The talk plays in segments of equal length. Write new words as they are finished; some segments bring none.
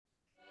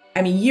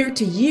I mean, year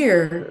to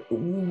year,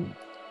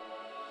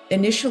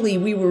 initially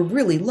we were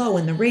really low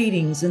in the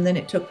ratings, and then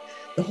it took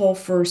the whole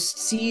first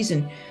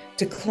season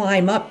to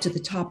climb up to the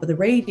top of the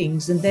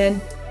ratings. And then,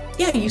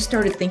 yeah, you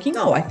started thinking,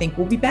 oh, I think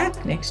we'll be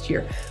back next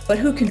year. But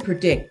who can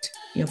predict,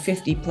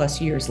 50 plus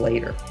years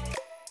later?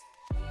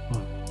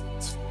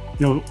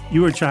 Well,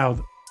 you were a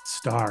child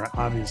star,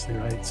 obviously,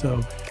 right?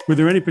 So, were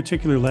there any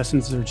particular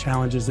lessons or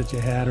challenges that you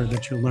had or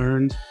that you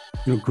learned,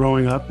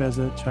 growing up as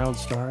a child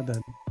star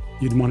that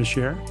you'd want to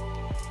share?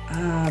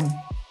 Um,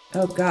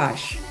 oh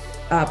gosh,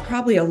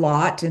 probably a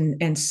lot,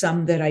 and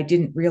some that I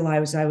didn't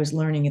realize I was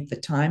learning at the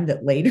time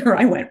that later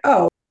I went,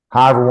 oh.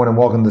 Hi, everyone, and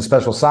welcome to the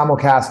special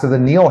simulcast of the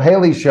Neil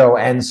Haley Show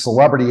and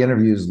celebrity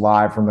interviews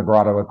live from the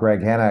Grotto with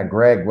Greg Hanna.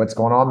 Greg, what's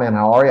going on, man?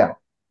 How are you?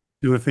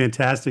 Doing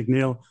fantastic,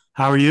 Neil.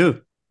 How are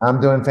you? I'm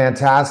doing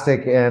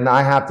fantastic. And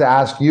I have to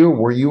ask you,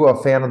 were you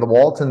a fan of the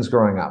Waltons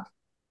growing up?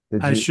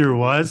 Did I you? sure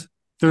was. Oh,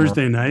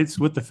 Thursday nights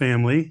with the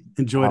family.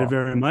 Enjoyed it oh,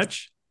 very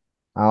much.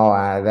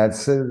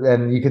 that's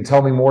and you can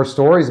tell me more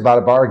stories about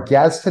it. But our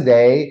guest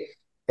today,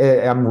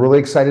 I'm really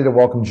excited to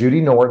welcome Judy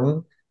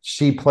Norton.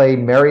 She played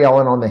Mary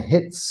Ellen on the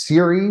hit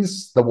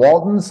series The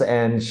Waltons,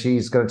 and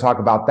she's going to talk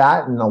about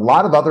that and a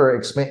lot of other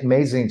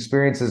amazing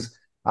experiences.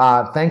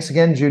 Thanks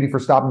again, Judy, for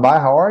stopping by.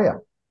 How are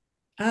you?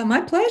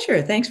 My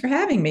pleasure. Thanks for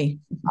having me.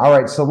 All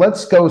right, so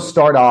let's go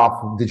start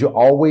off. Did you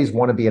always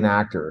want to be an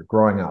actor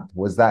growing up?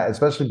 Was that,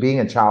 especially being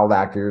a child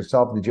actor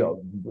yourself,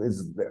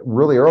 is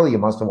really early you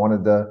must have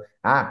wanted to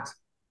act?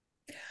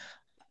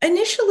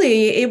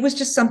 Initially, it was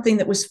just something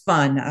that was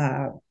fun.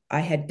 I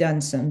had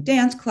done some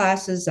dance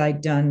classes.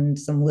 I'd done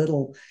some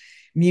little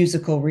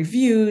musical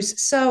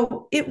reviews,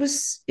 so it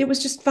was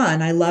just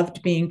fun. I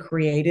loved being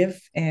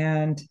creative,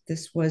 and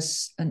this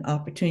was an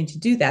opportunity to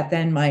do that.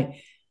 Then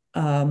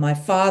my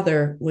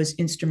father was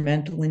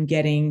instrumental in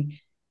getting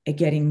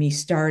me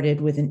started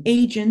with an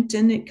agent,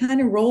 and it kind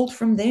of rolled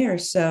from there.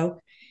 So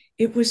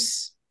it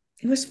was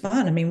it was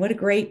fun. I mean, what a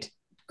great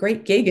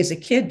gig as a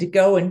kid to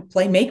go and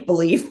play make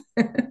believe.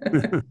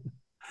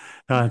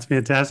 It's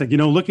fantastic.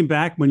 Looking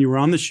back when you were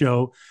on the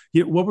show,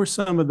 what were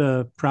some of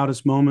the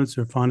proudest moments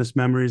or fondest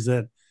memories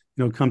that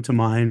come to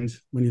mind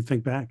when you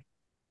think back?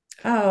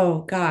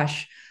 Oh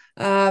gosh.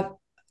 Uh,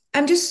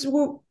 I'm just,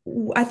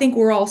 I think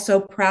we're all so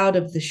proud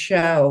of the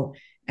show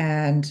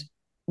and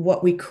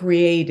what we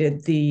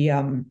created,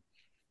 the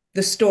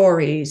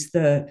stories,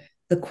 the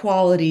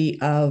quality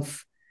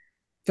of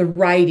the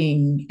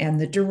writing and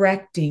the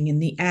directing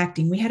and the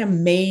acting. We had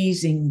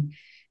amazing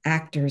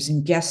actors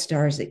and guest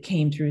stars that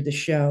came through the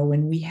show,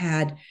 and we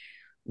had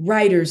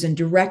writers and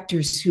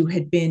directors who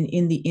had been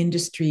in the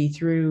industry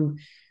through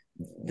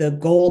the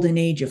golden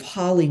age of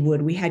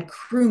Hollywood. We had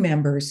crew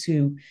members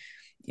who,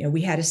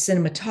 we had a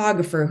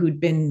cinematographer who'd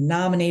been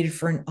nominated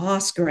for an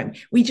Oscar. And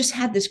we just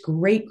had this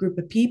great group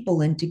of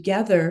people, and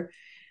together,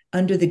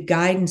 under the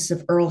guidance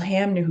of Earl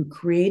Hamner, who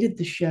created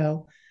the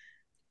show,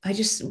 I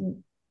just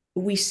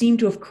we seem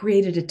to have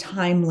created a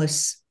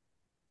timeless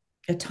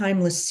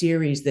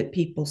series that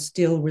people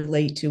still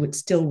relate to. It's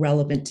still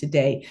relevant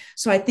today.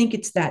 So I think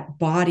it's that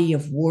body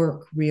of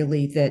work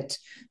really, that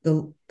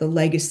the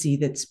legacy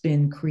that's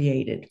been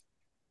created.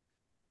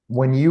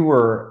 When you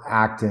were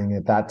acting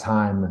at that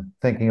time,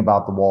 thinking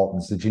about the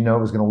Waltons, did you know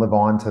it was going to live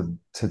on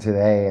to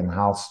today and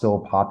how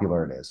still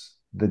popular it is?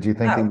 Did you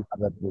think that Oh, you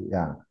had that?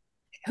 Yeah.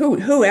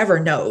 whoever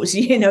knows,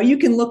 you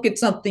can look at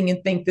something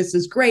and think this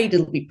is great,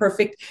 it'll be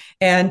perfect,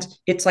 and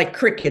it's like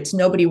crickets.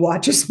 Nobody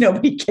watches,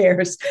 nobody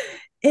cares.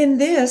 In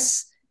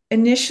this,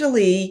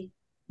 initially,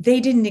 they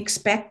didn't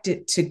expect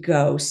it to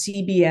go.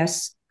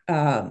 CBS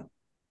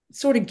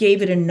sort of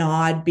gave it a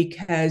nod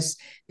because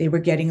they were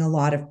getting a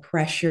lot of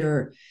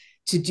pressure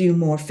to do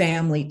more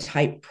family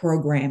type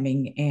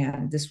programming.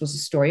 And this was a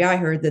story I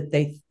heard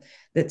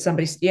that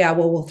somebody said, yeah,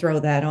 well, we'll throw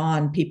that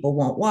on. People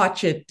won't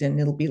watch it, and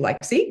it'll be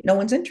like, see, no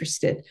one's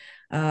interested.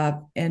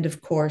 And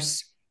of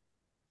course,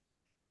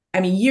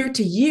 I mean, year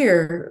to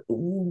year,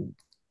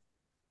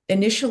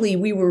 initially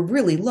we were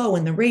really low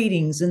in the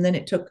ratings, and then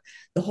it took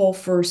the whole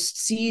first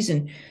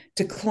season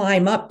to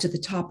climb up to the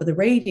top of the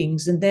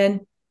ratings. And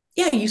then,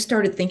 yeah, you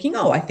started thinking,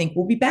 oh, I think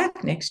we'll be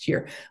back next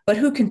year. But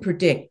who can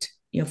predict,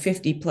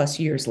 50 plus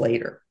years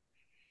later?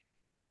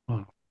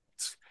 Wow.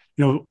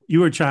 You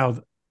were a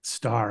child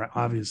star,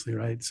 obviously,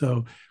 right?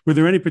 So, were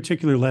there any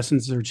particular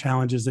lessons or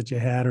challenges that you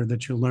had or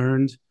that you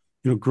learned,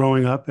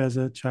 growing up as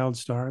a child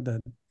star that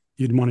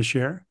you'd want to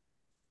share?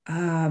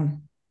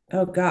 Um,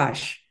 oh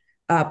gosh,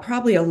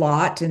 probably a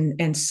lot,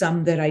 and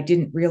some that I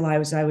didn't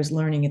realize I was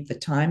learning at the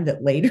time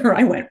that later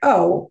I went,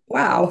 oh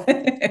wow,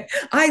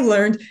 I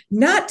learned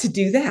not to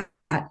do that.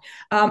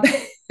 Um,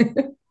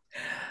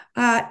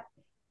 uh,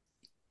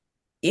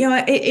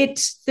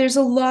 it's there's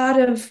a lot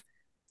of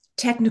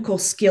technical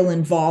skill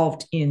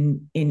involved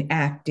in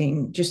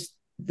acting, just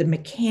the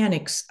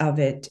mechanics of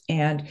it.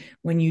 And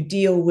when you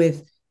deal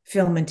with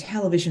film and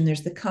television,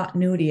 there's the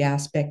continuity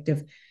aspect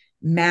of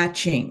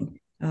matching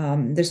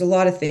There's a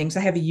lot of things.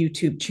 I have a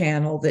YouTube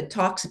channel that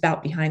talks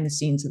about behind the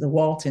scenes of the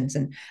Waltons,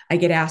 and I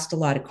get asked a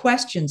lot of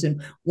questions.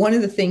 And one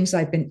of the things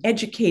I've been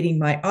educating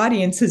my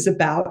audiences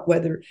about,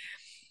 whether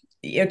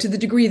to the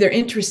degree they're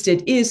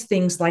interested, is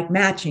things like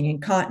matching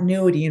and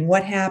continuity and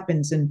what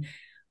happens, and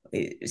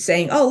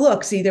saying, oh,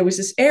 look, see, there was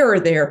this error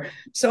there.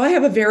 So I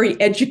have a very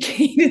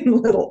educated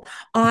little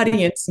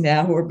audience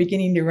now who are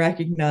beginning to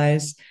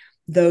recognize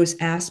those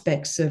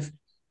aspects of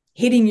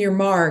hitting your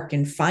mark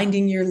and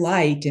finding your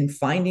light and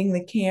finding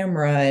the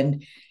camera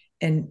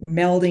and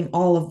melding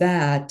all of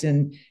that.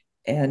 And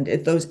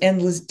at those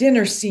endless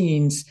dinner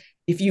scenes,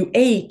 if you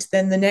ate,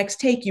 then the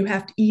next take you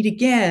have to eat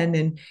again.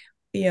 And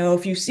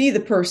if you see the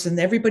person,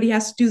 everybody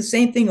has to do the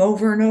same thing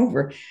over and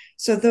over.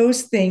 So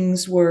those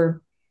things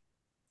were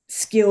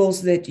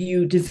skills that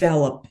you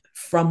develop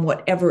from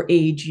whatever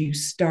age you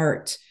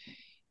start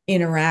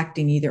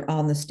interacting either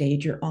on the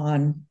stage or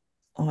on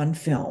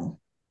film.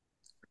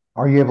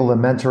 Are you able to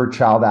mentor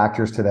child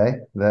actors today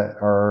that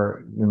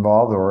are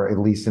involved, or at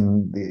least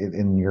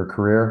in your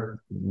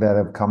career, that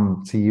have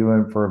come to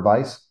you for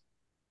advice?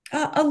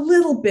 A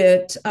little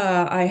bit.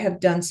 I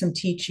have done some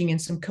teaching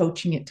and some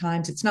coaching at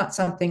times. It's not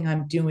something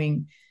I'm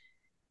doing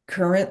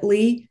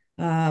currently,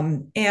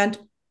 and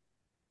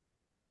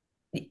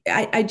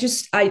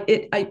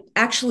I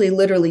actually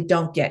literally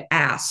don't get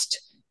asked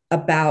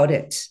about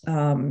it.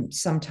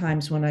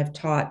 Sometimes when I've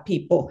taught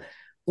people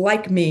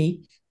like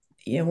me,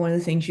 one of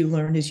the things you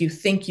learn is you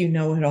think you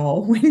know it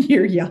all when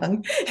you're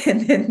young.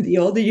 And then the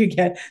older you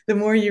get, the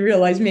more you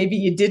realize maybe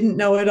you didn't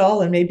know it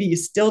all, and maybe you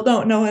still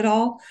don't know it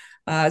all.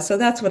 So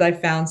that's what I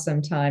found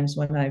sometimes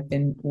when I've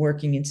been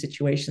working in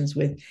situations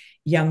with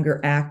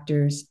younger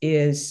actors,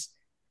 is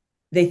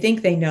they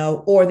think they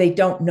know, or they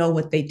don't know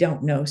what they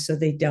don't know, so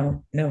they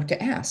don't know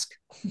to ask.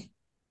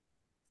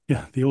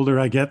 Yeah, the older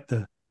I get,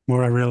 the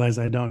more I realize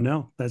I don't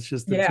know. That's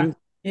just the truth.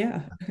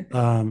 Yeah.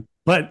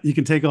 But you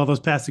can take all those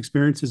past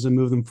experiences and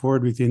move them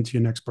forward with you into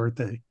your next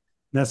birthday.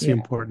 That's the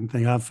important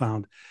thing I've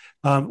found.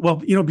 Well,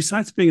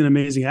 besides being an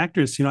amazing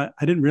actress, I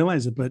didn't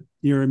realize it, but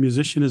you're a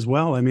musician as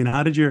well. I mean,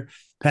 how did your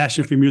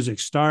passion for music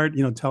start?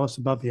 Tell us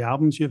about the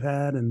albums you've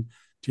had, and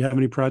do you have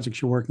any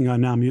projects you're working on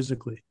now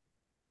musically?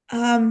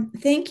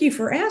 Thank you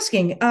for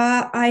asking.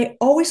 I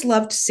always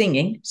loved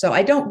singing, so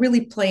I don't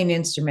really play an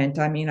instrument.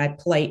 I mean, I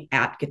play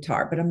at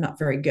guitar, but I'm not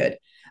very good.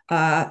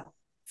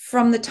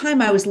 From the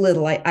time I was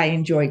little, I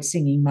enjoyed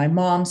singing. My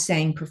mom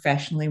sang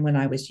professionally when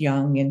I was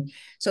young, and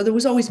so there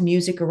was always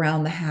music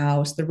around the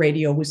house. The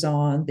radio was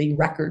on, the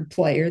record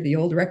player, the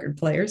old record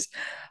players,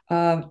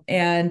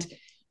 and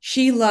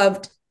she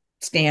loved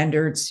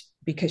standards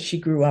because she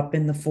grew up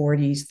in the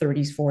 40s,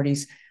 30s,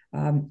 40s.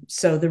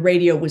 So the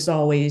radio was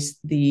always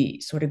the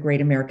sort of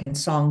Great American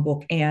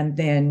Songbook, and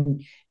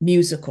then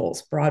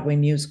musicals, Broadway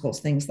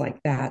musicals, things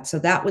like that. So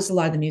that was a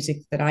lot of the music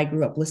that I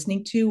grew up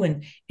listening to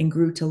and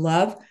grew to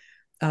love.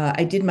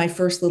 I did my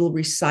first little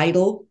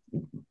recital.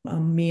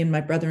 Me and my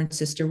brother and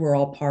sister were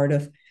all part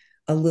of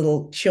a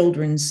little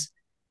children's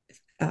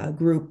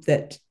group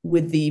that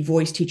with the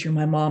voice teacher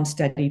my mom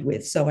studied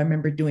with. So I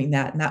remember doing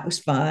that, and that was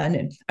fun.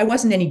 And I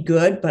wasn't any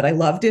good, but I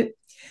loved it.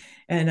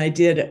 And I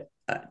did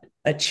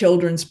a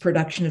children's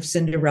production of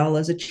Cinderella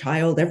as a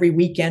child every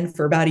weekend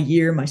for about a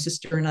year. My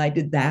sister and I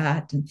did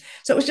that. And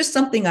so it was just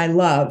something I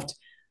loved.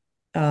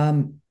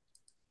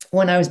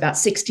 When I was about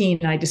 16,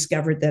 I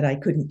discovered that I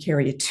couldn't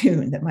carry a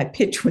tune, that my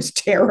pitch was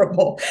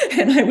terrible,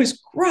 and I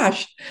was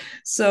crushed.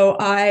 So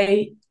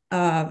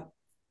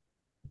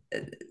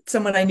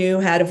someone I knew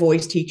had a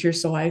voice teacher,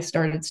 so I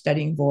started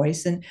studying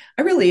voice. And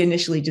I really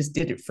initially just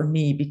did it for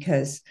me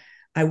because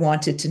I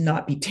wanted to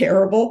not be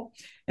terrible.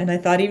 And I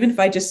thought, even if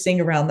I just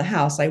sing around the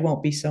house, I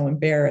won't be so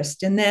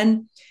embarrassed. And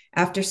then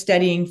after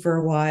studying for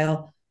a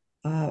while,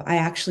 I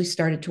actually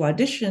started to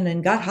audition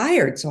and got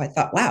hired. So I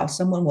thought, wow,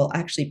 someone will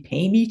actually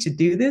pay me to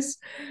do this.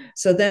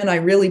 So then I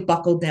really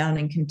buckled down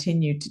and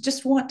continued to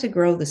just want to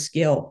grow the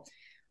skill.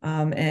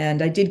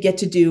 And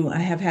I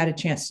have had a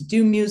chance to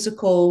do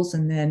musicals,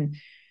 and then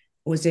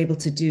was able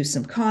to do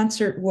some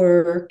concert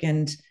work.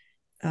 And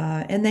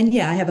then,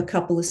 I have a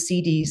couple of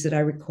CDs that I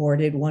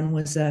recorded. One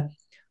was a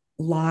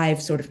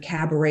live sort of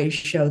cabaret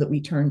show that we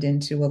turned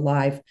into a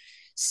live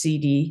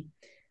CD,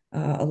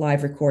 a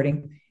live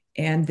recording.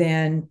 And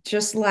then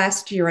just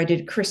last year, I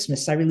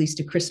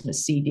released a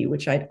Christmas CD,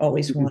 which I'd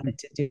always wanted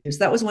to do. So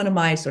that was one of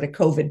my sort of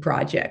COVID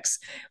projects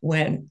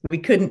when we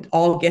couldn't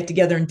all get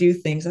together and do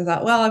things. I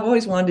thought, well, I've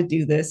always wanted to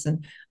do this,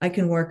 and I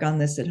can work on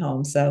this at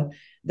home. So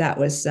that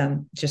was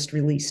just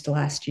released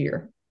last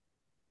year.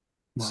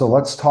 So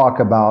let's talk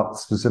about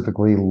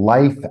specifically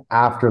life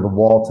after the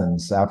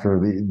Waltons, after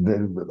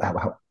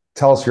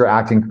tell us your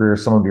acting career,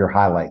 some of your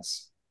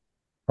highlights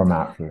from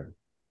after.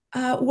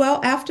 Well,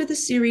 after the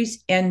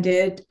series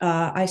ended,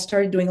 I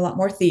started doing a lot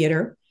more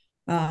theater,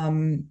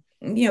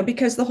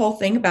 because the whole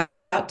thing about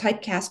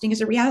typecasting is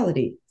a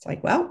reality. It's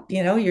like, well,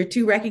 you're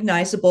too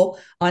recognizable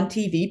on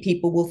TV.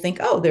 People will think,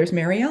 oh, there's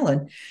Mary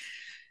Ellen.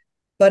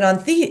 But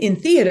in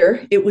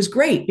theater, it was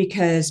great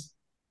because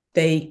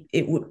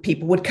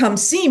people would come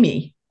see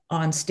me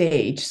on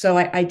stage. So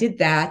I did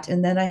that.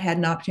 And then I had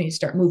an opportunity to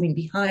start moving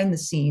behind the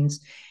scenes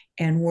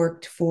and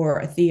worked for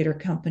a theater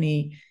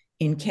company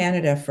in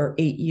Canada for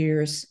 8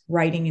 years,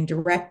 writing and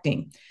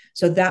directing.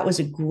 So that was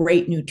a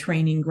great new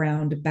training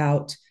ground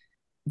about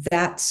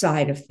that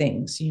side of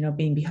things,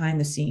 being behind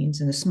the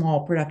scenes and a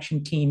small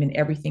production team and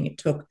everything it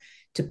took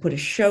to put a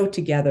show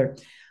together.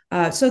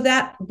 So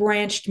that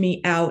branched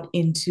me out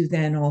into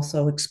then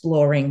also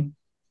exploring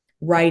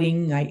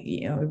writing.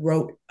 I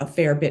wrote a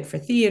fair bit for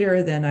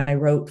theater. Then I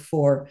wrote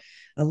for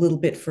a little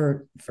bit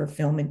for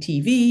film and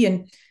TV.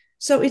 And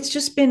so it's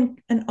just been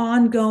an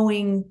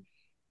ongoing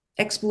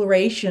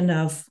exploration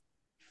of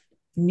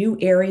new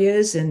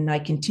areas, and I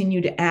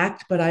continue to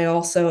act, but I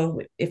also,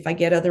 if I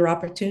get other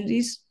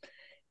opportunities,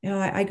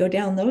 I go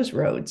down those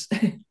roads.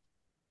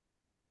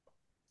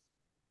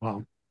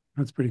 Wow,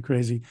 that's pretty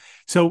crazy.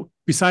 So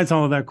besides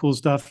all of that cool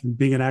stuff and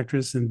being an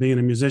actress and being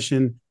a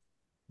musician,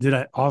 did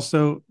I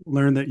also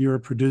learn that you're a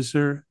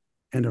producer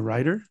and a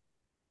writer?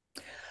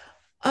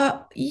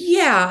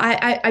 Yeah,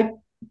 I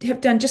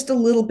have done just a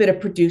little bit of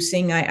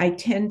producing. I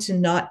tend to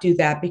not do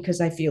that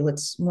because I feel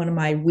it's one of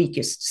my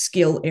weakest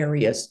skill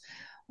areas.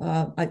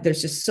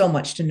 There's just so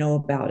much to know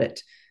about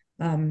it.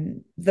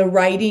 The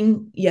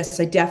writing, yes,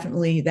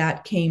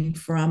 that came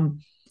from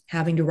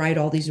having to write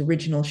all these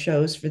original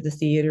shows for the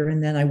theater.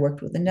 And then I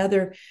worked with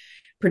another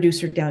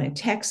producer down in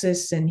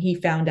Texas, and he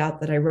found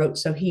out that I wrote.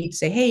 So he'd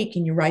say, "Hey,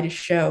 can you write a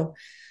show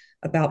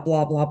about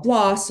blah, blah,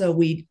 blah?" So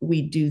we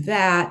do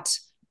that.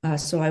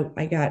 So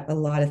I got a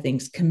lot of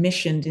things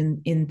commissioned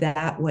in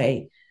that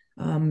way.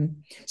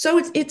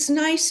 So it's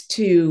nice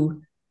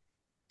to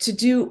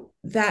do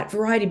that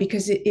variety,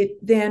 because it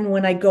then,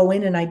 when I go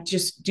in and I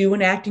just do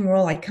an acting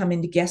role, I come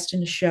in to guest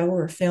in a show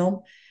or a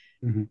film,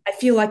 Mm-hmm. I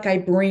feel like I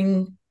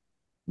bring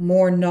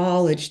more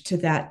knowledge to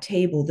that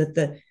table, that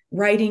the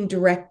writing,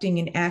 directing,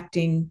 and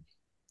acting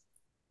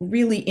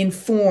really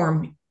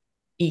inform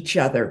each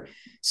other.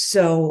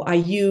 So I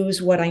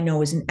use what I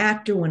know as an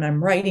actor when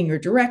I'm writing or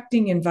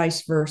directing, and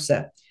vice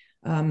versa.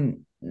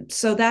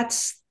 So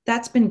that's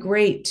been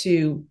great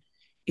to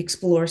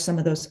explore some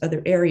of those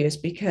other areas,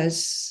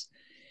 because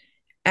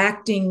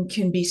acting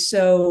can be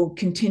so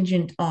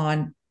contingent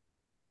on,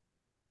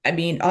 I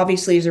mean,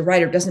 obviously as a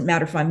writer, it doesn't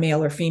matter if I'm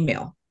male or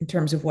female in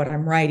terms of what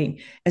I'm writing.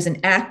 As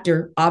an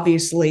actor,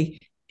 obviously,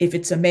 if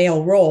it's a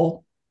male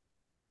role,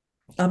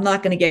 I'm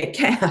not going to get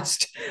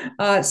cast.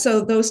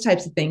 So those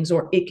types of things,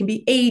 or it can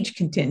be age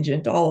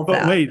contingent, all of But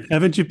that. wait,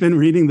 haven't you been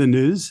reading the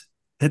news?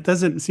 It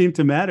doesn't seem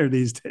to matter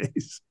these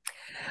days.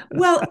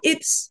 Well,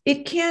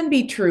 it can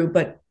be true,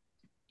 but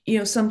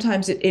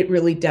sometimes it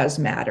really does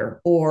matter.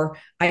 Or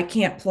I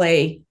can't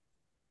play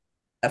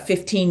a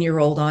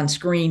 15-year-old on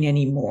screen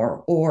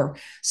anymore. Or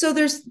so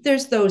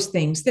there's those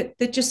things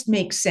that just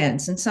make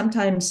sense. And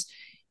sometimes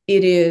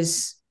it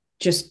is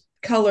just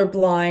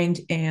colorblind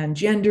and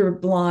gender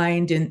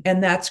blind,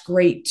 and that's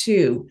great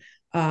too.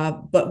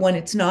 But when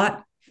it's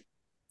not,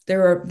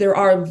 there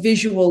are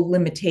visual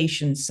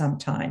limitations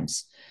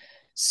sometimes.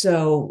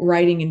 So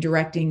writing and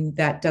directing,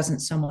 that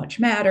doesn't so much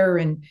matter,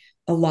 and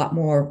a lot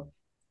more,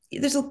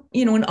 there's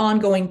an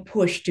ongoing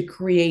push to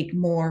create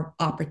more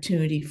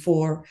opportunity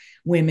for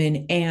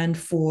women and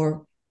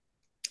for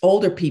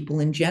older people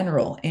in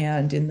general.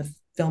 And in the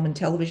film and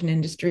television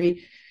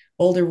industry,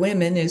 older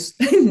women is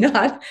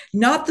not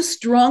the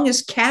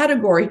strongest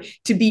category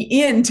to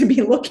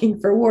be looking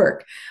for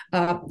work.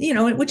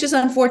 Which is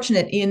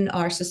unfortunate in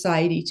our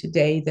society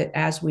today, that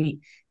as we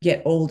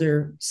get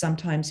older,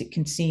 sometimes it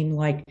can seem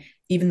like,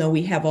 even though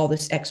we have all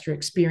this extra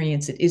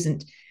experience, it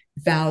isn't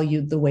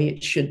valued the way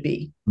it should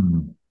be.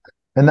 Mhm.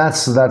 And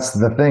that's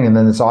the thing. And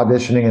then it's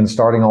auditioning and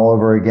starting all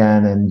over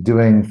again and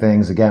doing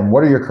things again.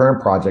 What are your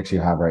current projects you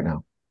have right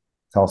now?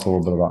 Tell us a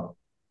little bit about.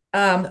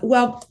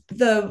 Well,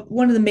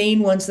 one of the main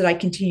ones that I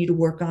continue to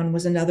work on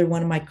was another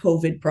one of my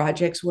COVID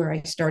projects, where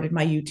I started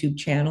my YouTube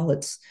channel.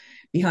 It's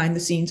behind the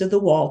scenes of the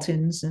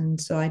Waltons. And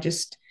so I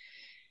just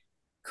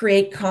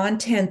create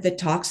content that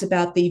talks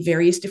about the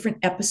various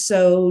different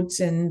episodes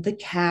and the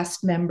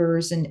cast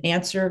members, and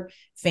answer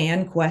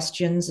fan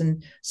questions.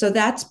 And so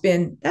that's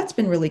been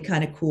really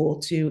kind of cool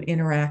to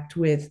interact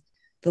with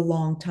the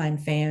longtime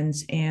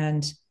fans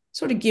and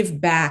sort of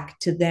give back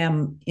to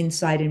them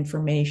inside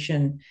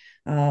information,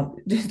 to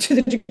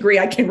the degree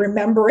I can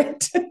remember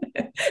it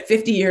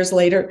 50 years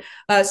later.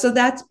 So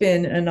that's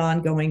been an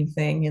ongoing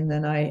thing. And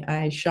then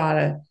I shot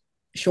a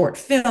short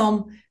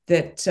film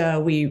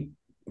that we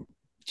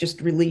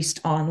just released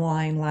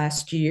online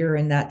last year,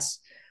 and that's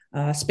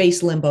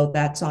Space Limbo.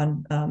 That's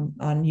on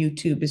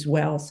YouTube as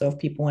well. So if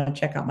people want to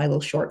check out my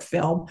little short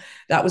film,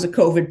 that was a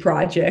COVID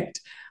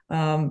project.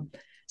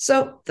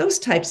 So those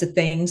types of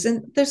things.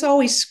 And there's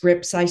always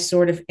scripts I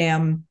sort of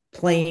am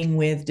playing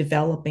with,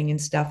 developing and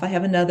stuff. I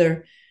have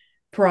another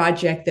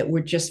project that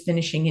we're just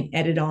finishing an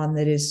edit on,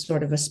 that is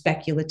sort of a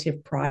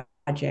speculative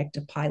project,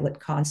 a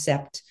pilot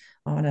concept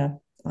on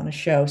a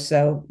show.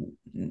 So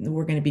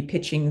we're going to be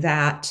pitching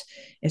that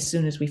as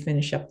soon as we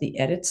finish up the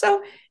edit.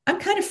 So I'm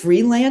kind of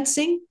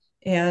freelancing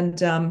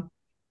and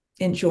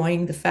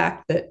enjoying the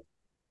fact that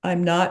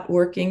I'm not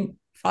working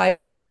 5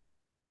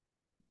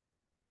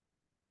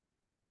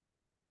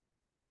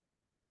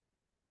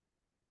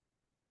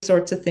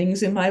 sorts of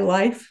things in my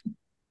life.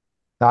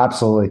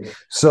 Absolutely.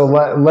 So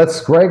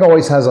Greg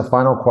always has a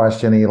final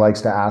question he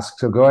likes to ask.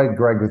 So go ahead,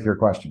 Greg, with your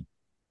question.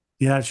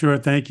 Yeah, sure.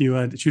 Thank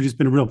you. Judy, it's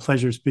been a real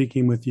pleasure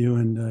speaking with you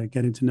and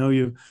getting to know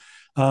you.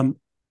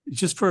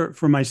 Just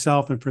for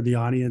myself and for the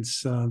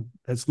audience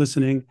that's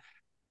listening,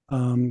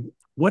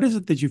 what is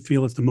it that you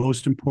feel is the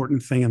most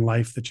important thing in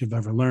life that you've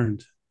ever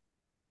learned?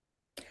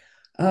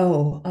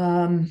 Oh,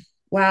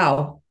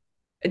 wow.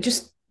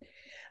 Just,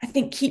 I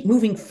think keep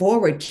moving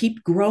forward,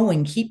 keep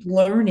growing, keep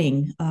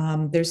learning.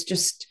 There's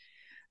just,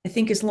 I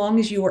think as long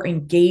as you are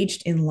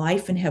engaged in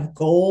life and have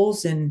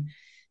goals and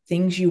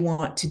things you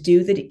want to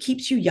do, that it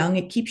keeps you young,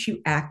 it keeps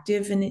you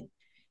active, and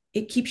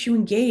it keeps you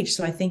engaged.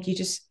 So I think you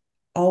just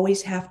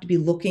always have to be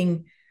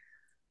looking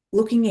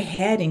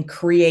ahead and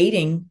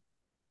creating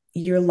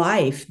your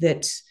life.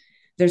 That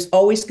there's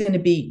always going to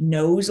be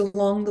no's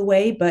along the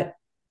way, but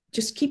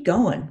just keep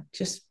going.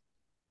 Just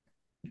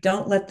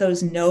don't let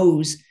those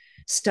no's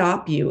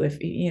stop you.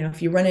 If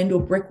you run into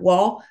a brick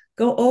wall,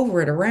 go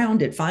over it,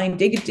 around it,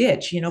 dig a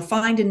ditch,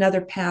 find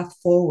another path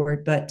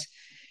forward. But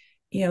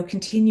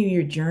continue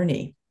your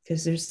journey,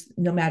 because there's,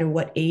 no matter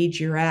what age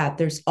you're at,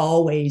 there's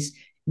always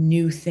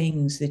new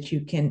things that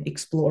you can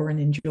explore and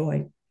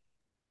enjoy.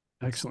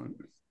 Excellent.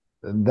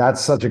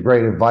 That's such a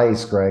great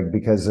advice, Greg,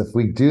 because if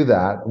we do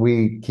that,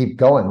 we keep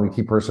going, we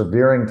keep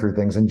persevering through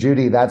things. And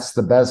Judy, that's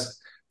the best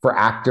for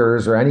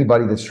actors or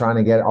anybody that's trying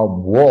to get a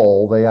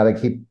role. They got to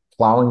keep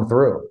plowing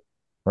through,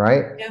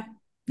 right? Yeah.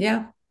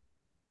 Yeah.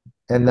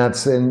 And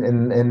that's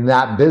in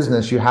that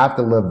business, you have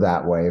to live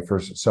that way for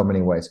so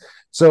many ways.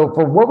 So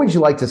what would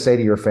you like to say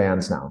to your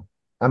fans now?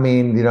 I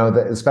mean,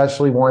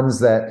 especially ones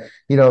that,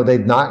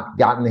 they've not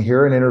gotten to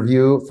hear an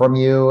interview from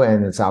you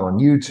and it's out on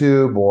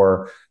YouTube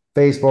or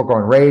Facebook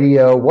or on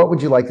radio. What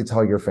would you like to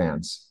tell your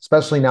fans?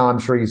 Especially now, I'm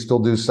sure you still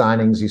do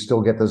signings, you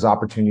still get those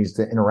opportunities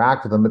to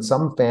interact with them, but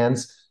some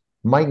fans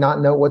might not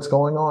know what's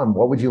going on.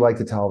 What would you like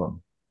to tell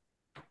them?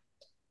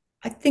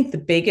 I think the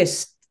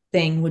biggest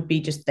thing would be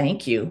just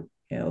thank you.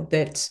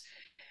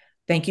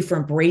 Thank you for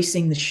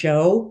embracing the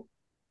show,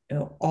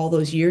 all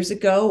those years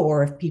ago,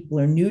 or if people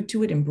are new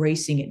to it,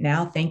 embracing it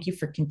now. Thank you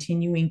for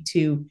continuing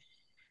to,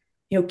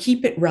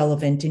 keep it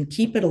relevant and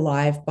keep it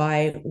alive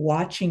by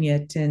watching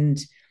it and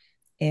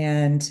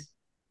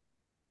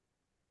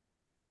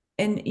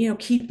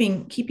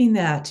keeping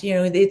that.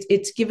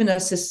 It's given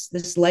us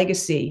this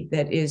legacy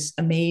that is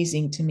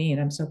amazing to me,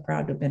 and I'm so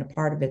proud to have been a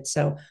part of it.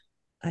 So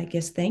I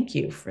guess thank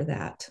you for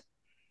that.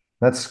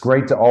 That's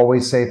great to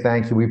always say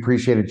thank you. We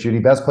appreciate it, Judy.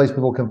 Best place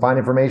people can find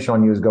information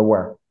on you is go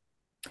where?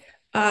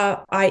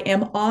 I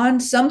am on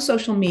some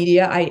social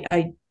media.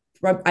 I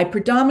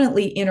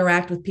predominantly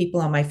interact with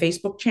people on my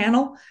Facebook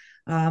channel.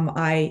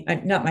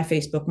 I not my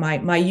Facebook, my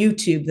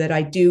YouTube, that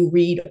I do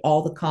read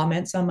all the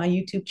comments on my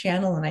YouTube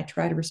channel and I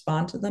try to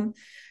respond to them.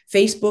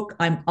 Facebook,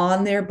 I'm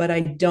on there, but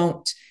I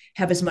don't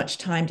have as much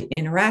time to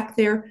interact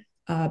there.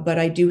 But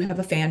I do have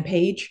a fan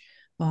page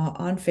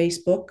on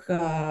Facebook.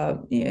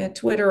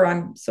 Twitter,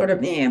 I'm sort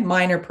of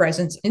minor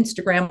presence.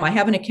 Instagram, I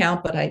have an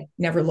account, but I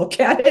never look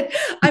at it.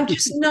 I'm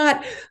just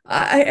not,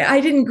 I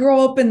didn't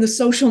grow up in the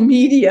social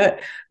media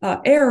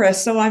era,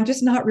 so I'm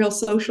just not real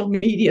social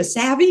media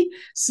savvy.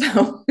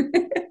 So.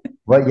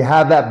 But you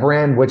have that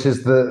brand, which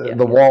is the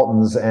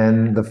Waltons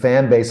and the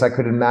fan base. I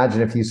could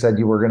imagine if you said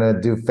you were going to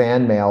do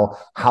fan mail,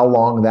 how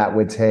long that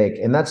would take.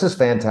 And that's just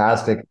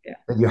fantastic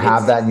that you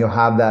have that and you'll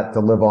have that to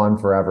live on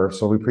forever.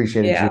 So we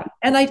appreciate it. Yeah. Judy.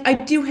 And I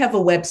do have a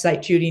website,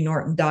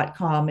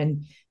 judynorton.com,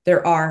 and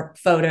there are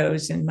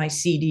photos and my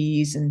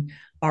CDs and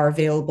are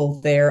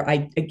available there.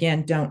 I,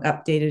 again, don't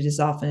update it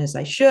as often as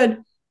I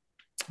should.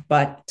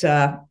 But,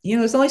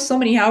 there's only so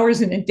many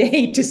hours in a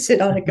day to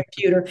sit on a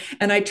computer,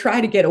 and I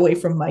try to get away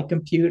from my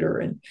computer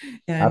and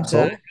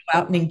go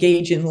out and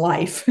engage in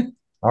life.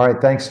 All right.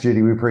 Thanks,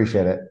 Judy. We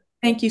appreciate it.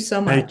 Thank you so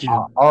much. Thank you.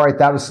 All right.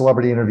 That was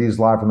Celebrity Interviews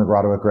live from the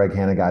Grotto with Greg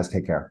Hanna. Guys,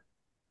 take care.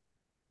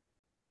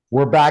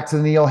 We're back to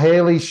the Neil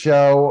Haley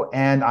Show,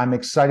 and I'm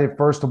excited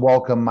first to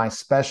welcome my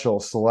special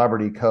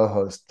celebrity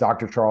co-host,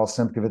 Dr. Charles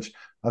Simkovich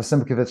of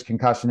Simkovich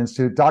Concussion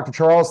Institute. Dr.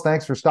 Charles,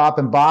 thanks for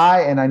stopping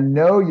by. And I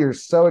know you're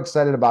so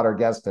excited about our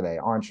guest today,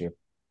 aren't you?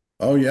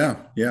 Oh, yeah.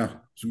 Yeah.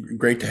 It's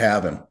great to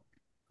have him.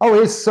 Oh,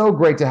 it's so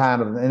great to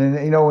have him. And,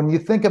 when you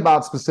think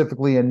about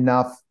specifically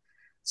enough,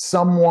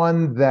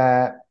 someone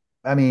that,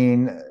 I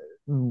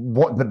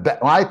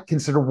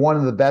consider one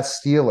of the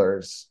best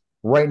Steelers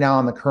right now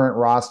on the current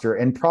roster,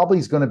 and probably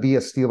he's going to be a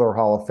Steeler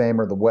Hall of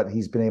Famer, what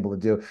he's been able to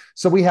do.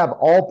 So we have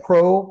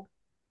all-pro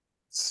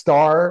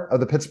star of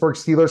the Pittsburgh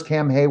Steelers,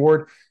 Cam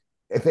Hayward.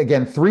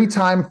 Again,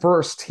 3-time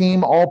first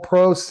team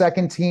All-Pro,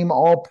 second team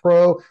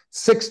All-Pro,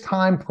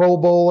 6-time Pro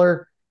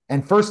Bowler,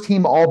 and first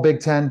team All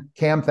Big Ten.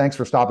 Cam, thanks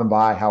for stopping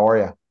by. How are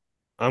you?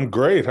 I'm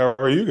great. How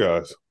are you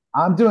guys?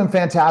 I'm doing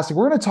fantastic.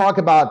 We're going to talk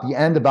about the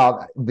end,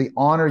 about the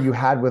honor you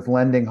had with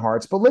Lending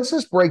Hearts, but let's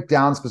just break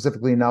down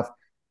specifically enough.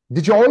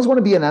 Did you always want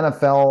to be an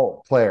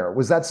NFL player?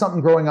 Was that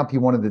something growing up you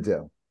wanted to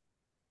do?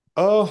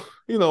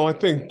 I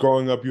think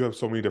growing up, you have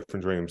so many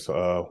different dreams.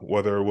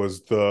 Whether it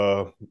was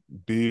to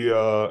be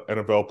a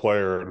NFL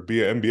player or to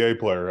be an NBA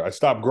player, I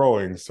stopped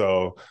growing,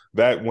 so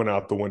that went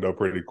out the window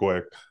pretty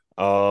quick.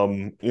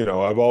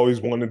 I've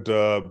always wanted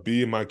to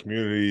be in my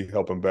community,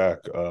 helping back,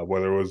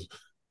 whether it was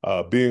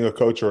being a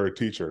coach or a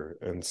teacher.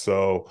 And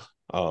so,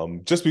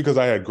 just because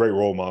I had great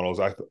role models,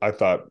 I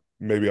thought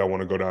maybe I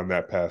want to go down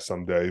that path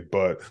someday.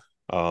 But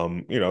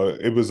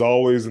it was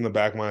always in the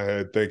back of my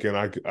head thinking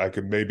I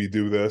could maybe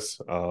do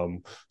this,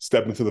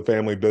 step into the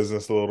family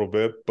business a little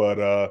bit.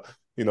 But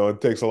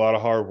it takes a lot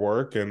of hard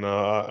work, and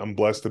I'm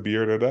blessed to be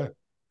here today.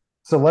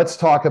 So let's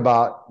talk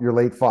about your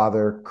late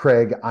father,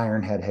 Craig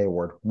Ironhead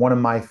Hayward, one of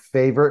my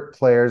favorite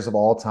players of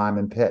all time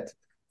in Pitt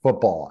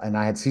football. And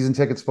I had season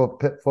tickets for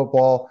Pitt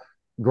football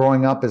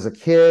growing up as a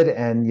kid.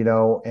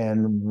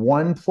 And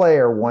one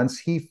player, once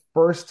he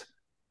first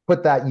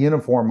put that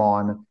uniform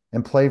on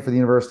and played for the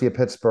University of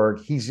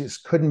Pittsburgh, he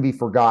just couldn't be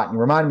forgotten.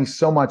 He reminded me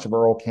so much of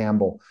Earl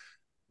Campbell.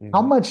 Mm-hmm.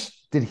 How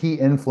much did he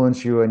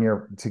influence you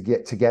to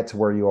get to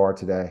where you are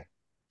today?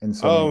 And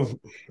so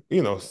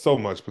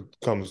much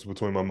comes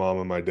between my mom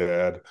and my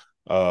dad.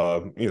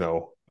 I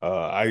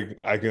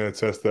can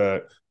attest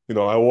that,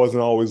 I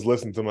wasn't always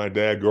listening to my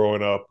dad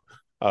growing up.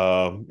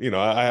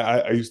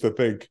 I used to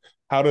think,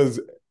 how does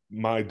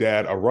my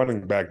dad, a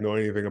running back, know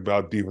anything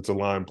about defensive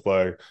line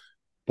play?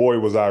 Boy,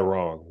 was I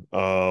wrong.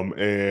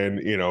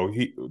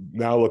 He,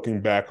 now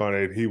looking back on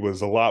it, he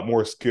was a lot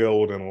more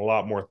skilled and a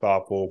lot more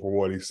thoughtful for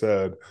what he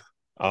said.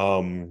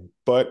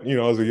 But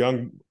as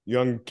a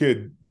young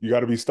kid, you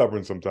got to be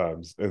stubborn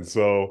sometimes. And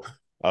so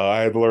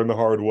I had to learn the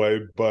hard way.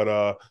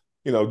 But,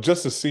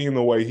 just to seeing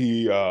the way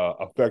he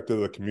affected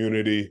the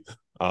community,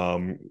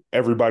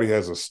 everybody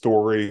has a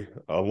story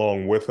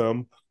along with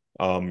him.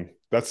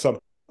 That's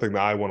something that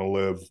I want to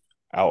live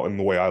out in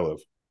the way I live.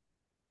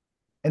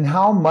 And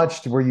how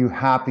much were you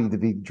happy to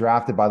be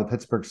drafted by the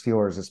Pittsburgh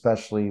Steelers,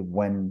 especially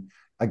when,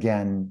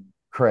 again,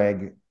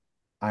 Craig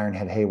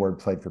Ironhead Hayward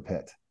played for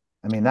Pitt?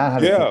 I mean, that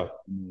had to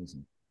be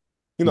amazing.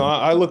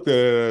 I looked at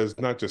it as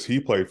not just he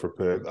played for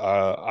Pitt.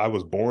 I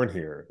was born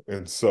here.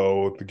 And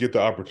so to get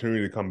the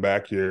opportunity to come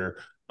back here,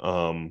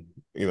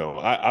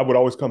 I would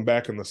always come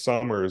back in the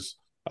summers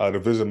to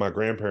visit my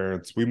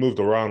grandparents. We moved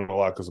around a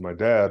lot because of my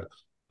dad,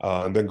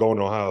 and then going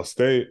to Ohio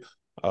State.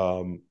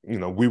 Me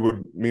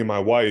and my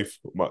wife,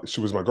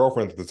 she was my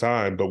girlfriend at the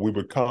time, but we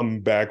would come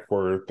back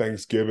for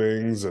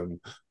Thanksgivings and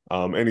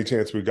any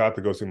chance we got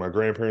to go see my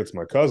grandparents,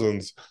 my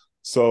cousins.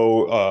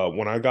 So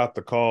when I got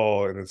the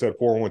call and it said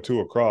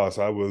 412 across,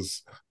 I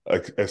was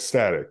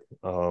ecstatic.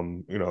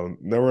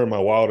 Never in my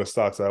wildest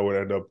thoughts I would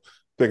end up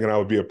thinking I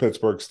would be a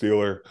Pittsburgh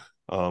Steeler.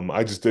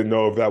 I just didn't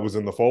know if that was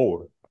in the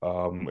fold.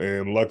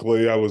 And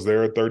luckily I was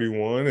there at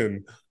 31,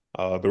 and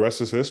the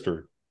rest is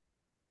history.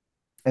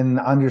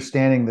 And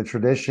understanding the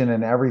tradition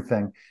and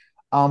everything.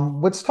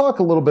 Let's talk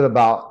a little bit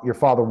about your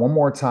father one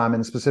more time.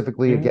 And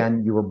specifically,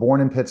 again, you were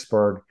born in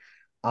Pittsburgh,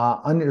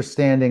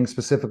 understanding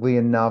specifically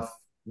enough,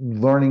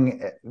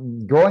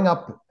 growing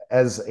up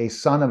as a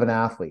son of an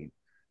athlete.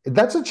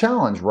 That's a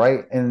challenge,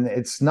 right? And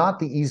it's not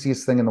the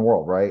easiest thing in the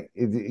world, right?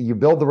 You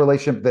build the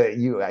relationship that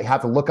you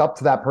have to look up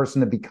to that person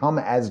to become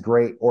as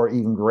great or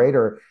even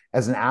greater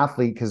as an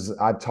athlete. Because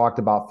I've talked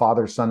about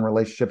father-son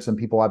relationships and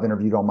people I've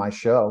interviewed on my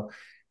show.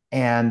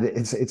 And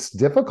it's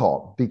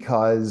difficult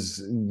because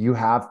you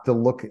have to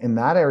look in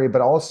that area, but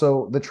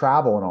also the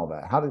travel and all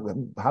that.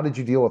 How did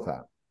you deal with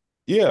that?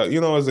 Yeah,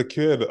 as a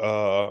kid,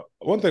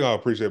 one thing I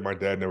appreciate my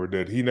dad never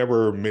did, he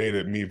never made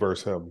it me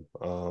versus him.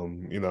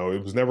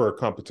 It was never a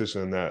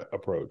competition in that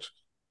approach.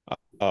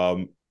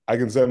 I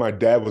can say my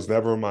dad was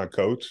never my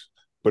coach,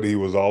 but he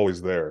was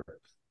always there.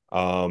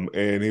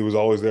 And he was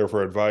always there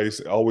for advice,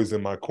 always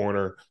in my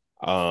corner.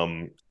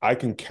 I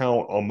can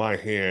count on my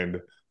hand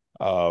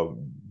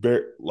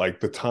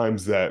like the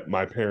times that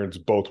my parents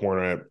both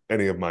weren't at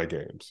any of my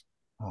games.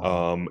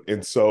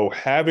 And so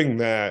having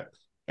that,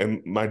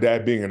 and my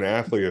dad being an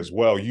athlete as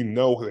well,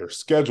 their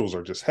schedules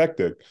are just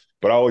hectic,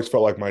 but I always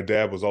felt like my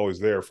dad was always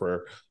there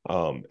for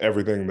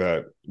everything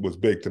that was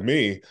big to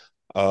me.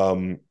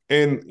 And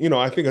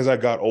I think as I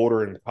got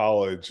older in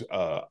college,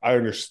 I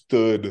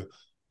understood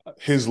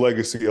his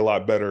legacy a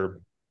lot better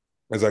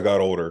as I got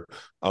older.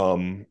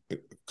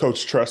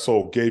 Coach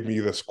Tressel gave me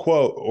this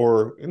quote,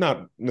 or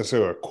not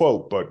necessarily a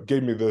quote, but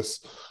gave me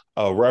this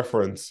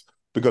reference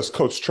because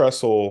Coach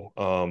Tressel,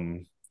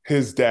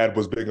 his dad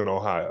was big in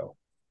Ohio.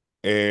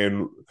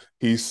 And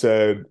he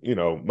said,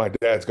 my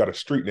dad's got a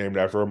street named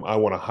after him. I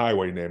want a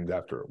highway named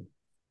after him.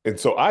 And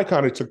so I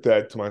kind of took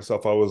that to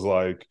myself. I was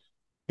like,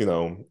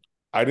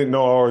 I didn't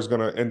know I was going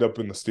to end up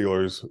in the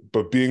Steelers,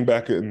 but being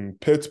back in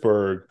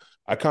Pittsburgh,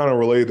 I kind of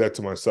relayed that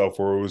to myself,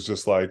 where it was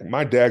just like,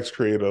 my dad's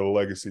created a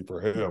legacy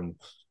for him.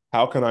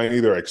 How can I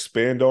either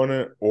expand on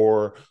it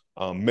or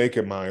make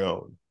it my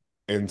own?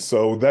 And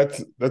so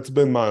that's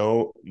been my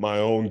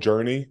own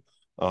journey.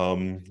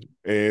 Um,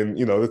 and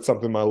that's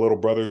something my little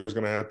brother is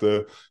going to have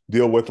to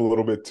deal with a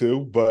little bit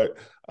too. But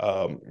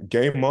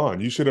game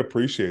on. You should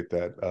appreciate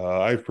that.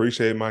 I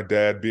appreciate my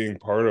dad being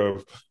part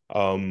of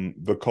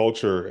the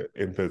culture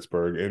in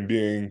Pittsburgh and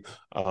being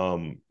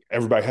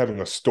everybody having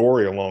a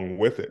story along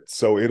with it.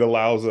 So it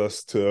allows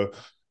us to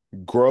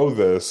grow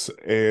this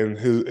and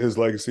his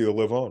legacy to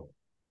live on.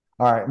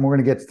 All right, and we're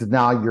going to get to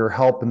now your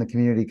help in the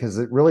community because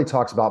it really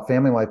talks about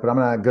family life. But I'm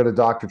going to go to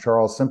Dr.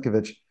 Charles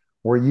Simkovich.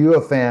 Were you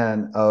a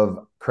fan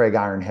of Craig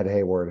Ironhead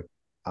Hayward,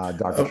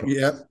 Dr. Charles?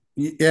 Yeah.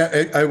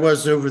 Yeah, I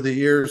was over the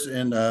years,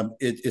 and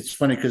it's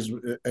funny because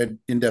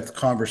in-depth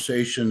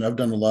conversation. I've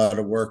done a lot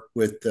of work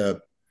with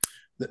a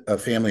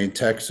family in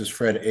Texas,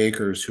 Fred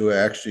Akers, who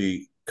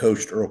actually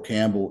coached Earl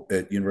Campbell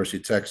at University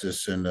of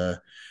Texas, and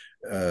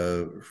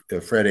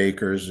Fred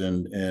Akers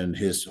and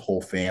his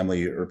whole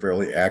family are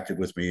fairly active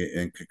with me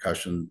in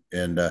concussion,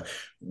 and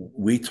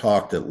we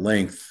talked at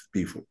length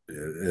before,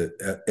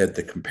 at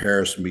the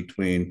comparison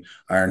between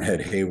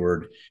Ironhead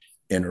Hayward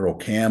and Earl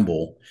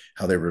Campbell,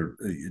 how they were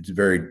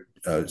very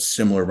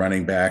similar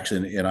running backs.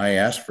 And I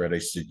asked Fred, I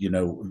said,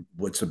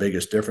 what's the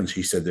biggest difference?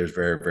 He said, there's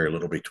very, very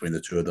little between the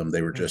two of them.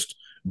 They were just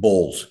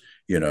bulls,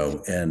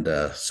 And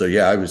so,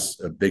 yeah, I was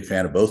a big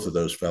fan of both of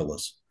those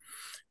fellas.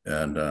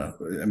 And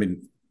I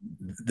mean,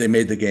 they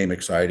made the game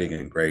exciting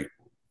and great.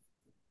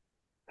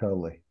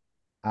 Totally.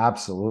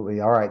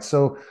 Absolutely. All right.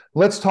 So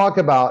let's talk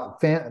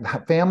about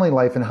family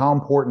life and how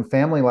important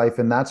family life,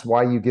 and that's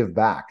why you give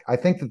back. I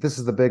think that this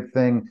is the big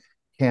thing,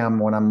 Cam,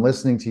 when I'm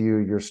listening to you,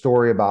 your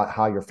story about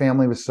how your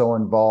family was so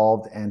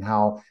involved and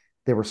how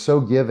they were so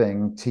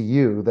giving to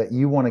you that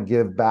you want to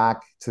give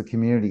back to the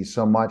community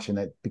so much. And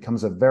it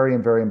becomes a very,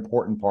 very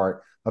important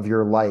part of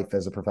your life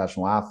as a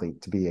professional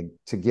athlete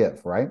to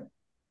give, right?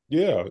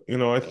 Yeah.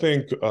 I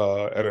think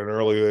at an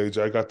early age,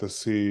 I got to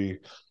see,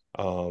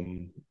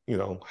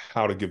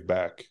 how to give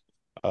back.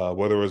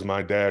 Whether it was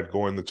my dad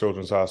going to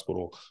Children's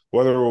Hospital,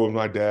 whether it was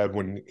my dad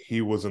when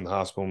he was in the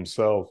hospital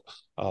himself,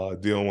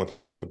 dealing with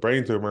the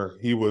brain tumor,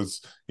 he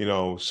was,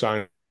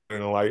 shining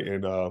a light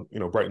and,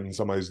 brightening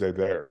somebody's day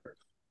there.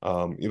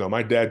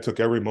 My dad took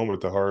every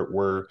moment to heart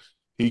where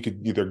he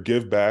could either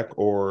give back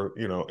or,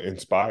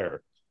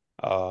 inspire.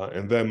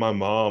 And then my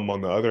mom, on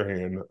the other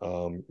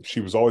hand,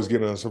 she was always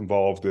getting us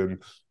involved in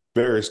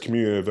various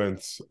community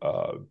events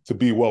to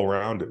be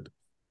well-rounded.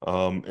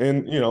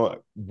 And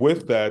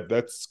with that,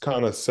 that's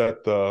kind of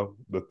set the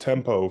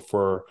tempo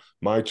for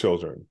my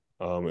children.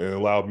 It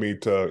allowed me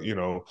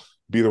to,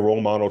 be the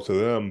role model to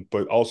them,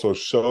 but also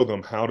show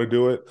them how to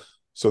do it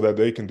so that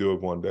they can do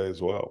it one day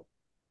as well.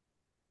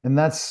 And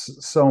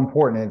that's so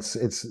important.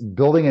 It's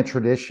building a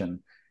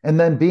tradition. And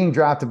then being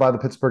drafted by the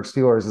Pittsburgh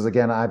Steelers is,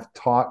 again, I've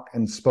talked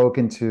and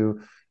spoken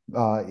to,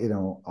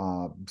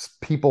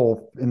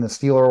 people in the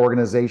Steeler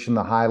organization,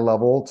 the high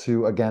level,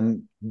 to,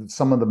 again,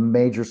 some of the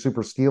major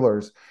super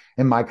Steelers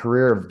in my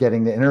career of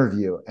getting the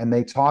interview. And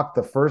they talk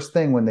the first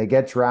thing when they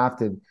get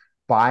drafted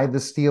by the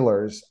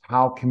Steelers,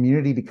 how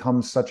community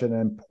becomes such an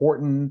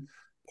important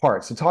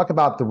part. So talk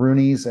about the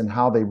Rooneys and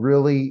how they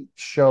really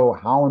show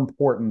how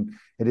important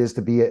it is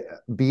to be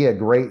a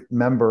great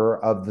member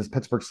of the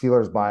Pittsburgh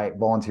Steelers by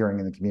volunteering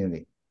in the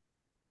community.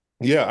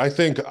 Yeah, I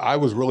think I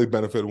was really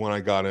benefited when I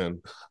got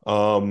in.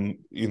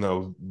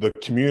 The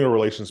community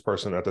relations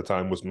person at the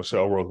time was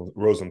Michelle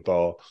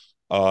Rosenthal,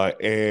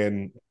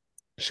 and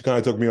she kind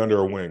of took me under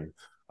her wing.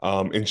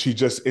 And she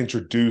just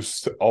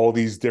introduced all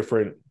these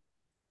different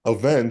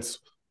events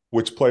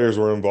which players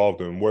were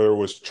involved in, whether it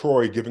was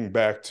Troy giving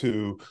back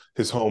to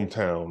his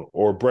hometown,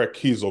 or Brett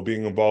Kiesel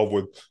being involved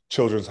with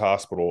Children's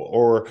Hospital,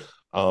 or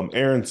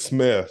Aaron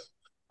Smith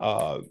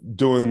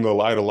doing the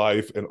Light of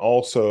Life, and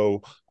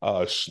also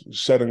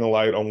shedding a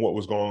light on what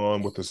was going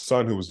on with his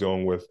son who was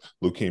dealing with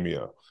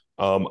leukemia.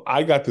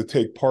 I got to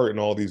take part in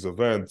all these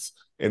events,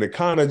 and it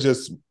kind of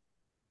just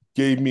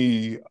gave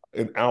me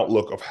an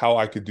outlook of how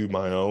I could do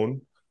my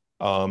own.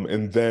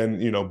 And then,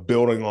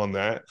 building on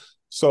that.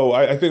 So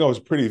I think I was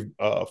pretty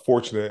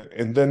fortunate.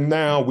 And then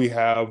now we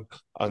have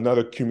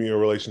another community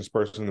relations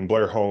person in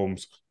Blair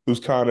Holmes, who's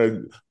kind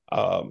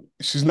of,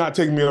 she's not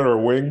taking me under her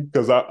wing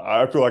because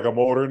I feel like I'm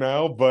older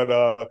now,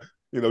 but,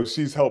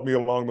 she's helped me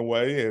along the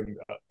way. And,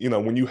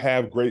 when you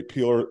have great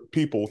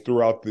people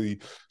throughout the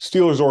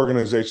Steelers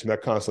organization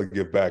that constantly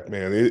give back,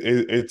 man,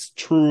 it's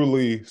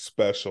truly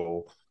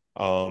special.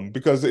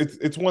 Because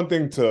it's one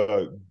thing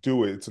to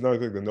do it, it's another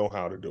thing to know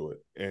how to do it,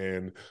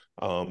 and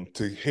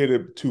to hit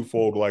it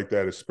twofold like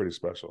that is pretty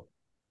special.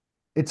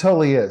 It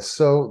totally is.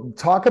 So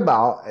talk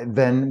about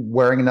then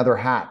wearing another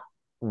hat,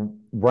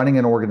 running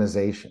an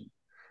organization.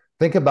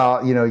 Think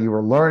about, you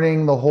were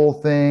learning the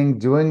whole thing,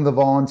 doing the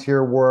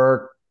volunteer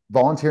work,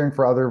 volunteering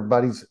for other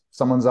buddies,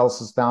 someone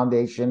else's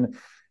foundation,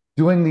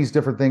 doing these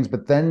different things,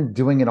 but then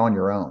doing it on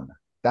your own.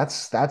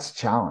 That's a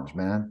challenge,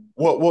 man.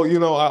 Well,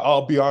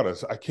 I'll be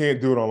honest. I can't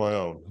do it on my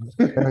own.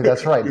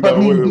 That's right. But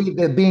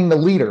being the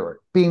leader,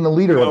 being the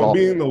leader,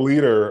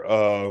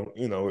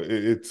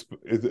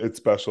 it's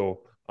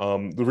special.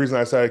 The reason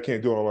I say I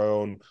can't do it on my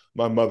own,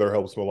 my mother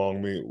helps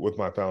along me with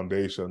my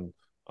foundation.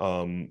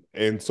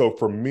 And so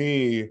for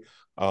me,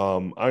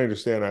 I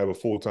understand I have a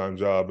full-time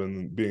job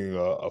and being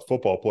a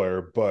football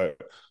player, but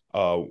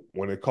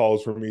when it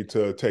calls for me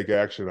to take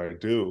action, I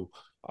do.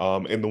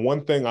 And the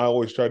one thing I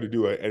always try to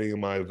do at any of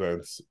my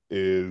events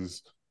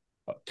is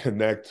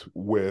connect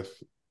with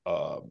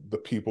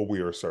the people we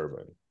are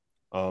serving.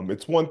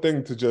 It's one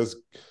thing to just,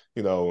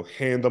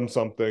 hand them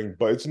something,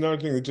 but it's another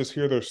thing to just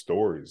hear their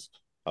stories.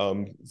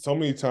 So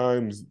many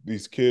times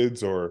these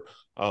kids or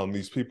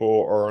these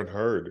people are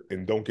unheard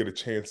and don't get a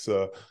chance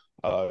to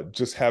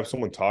just have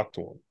someone talk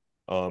to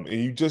them.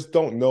 And you just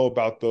don't know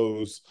about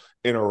those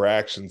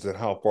interactions and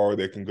how far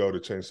they can go to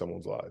change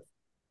someone's life.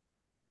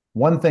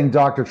 One thing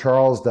Dr.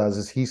 Charles does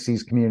is he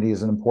sees community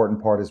as an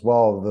important part as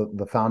well,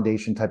 the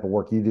foundation type of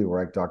work you do,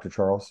 right, Dr.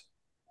 Charles?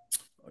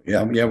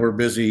 Yeah, we're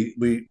busy.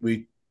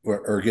 We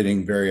are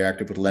getting very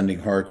active with Lending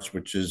Hearts,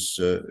 which is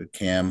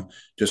Cam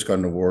just got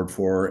an award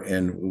for,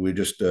 and we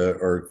just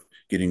are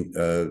getting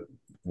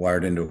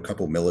wired into a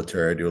couple of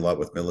military. I do a lot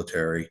with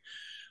military.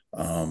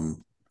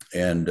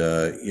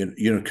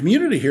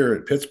 Community here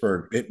at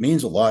Pittsburgh, it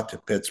means a lot to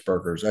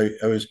Pittsburghers.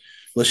 I was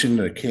listening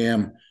to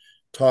Cam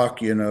talk,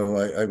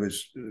 I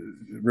was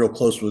real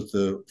close with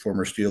the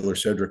former Steeler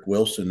Cedric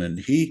Wilson, and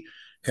he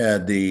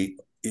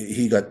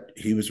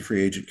was a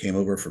free agent, came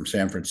over from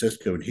San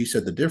Francisco, and he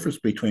said the difference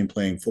between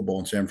playing football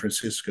in San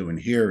Francisco and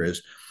here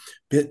is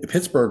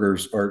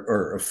Pittsburghers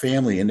are a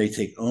family and they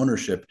take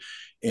ownership.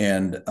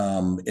 And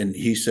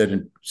he said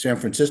in San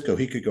Francisco,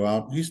 he could go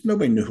out.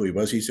 Nobody knew who he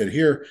was. He said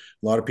here,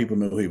 a lot of people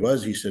knew who he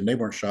was. He said they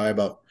weren't shy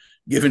about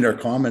giving their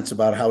comments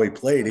about how he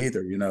played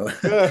either,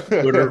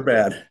 good or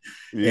bad.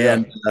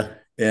 Yeah.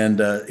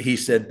 And he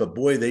said, but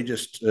boy, they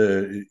just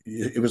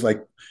it was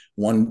like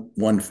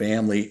one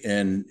family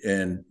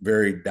and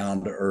very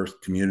down to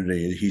earth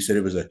community. He said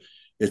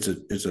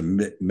it's a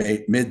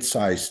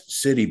mid-sized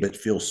city, but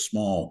feels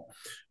small,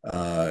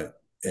 and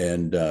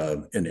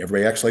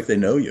everybody acts like they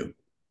know you.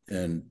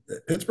 And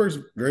Pittsburgh's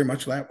very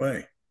much that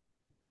way.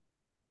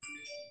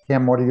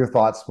 Cam, what are your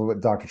thoughts with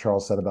what Dr.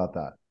 Charles said about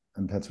that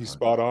in Pittsburgh? He's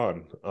spot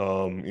on.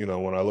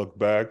 When I look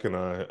back and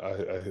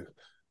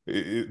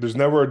there's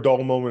never a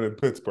dull moment in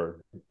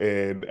Pittsburgh,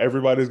 and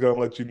everybody's going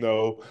to let you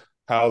know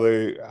how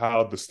the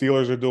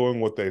Steelers are doing,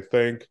 what they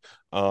think.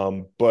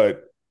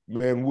 But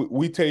man,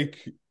 we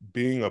take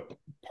being a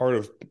part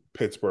of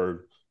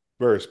Pittsburgh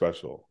very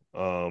special.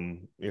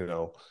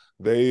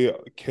 They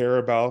care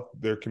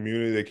about their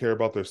community, they care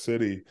about their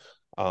city.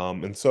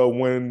 And so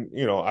when,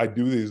 I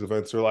do these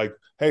events, they're like,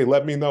 hey,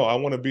 let me know. I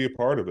want to be a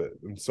part of it.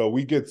 And so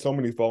we get so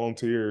many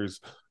volunteers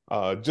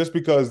just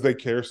because they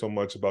care so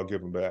much about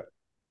giving back.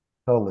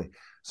 Totally.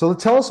 So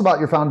tell us about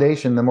your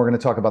foundation, then we're going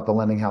to talk about the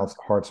Lending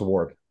Hearts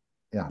Award.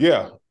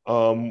 Yeah.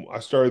 I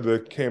started the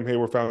Cam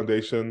Hayward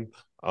Foundation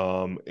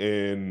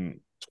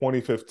in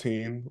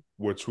 2015,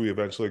 which we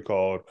eventually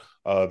called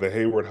the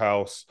Hayward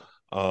House.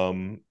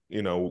 We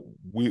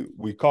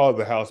call it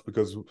the house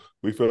because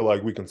we feel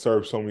like we can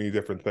serve so many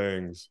different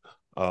things,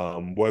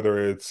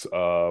 whether it's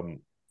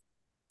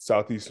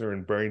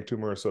Southeastern Brain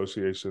Tumor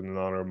Association in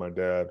honor of my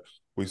dad.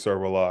 We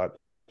serve a lot.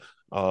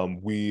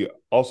 We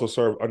also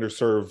serve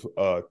underserved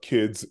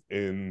kids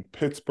in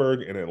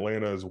Pittsburgh and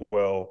Atlanta as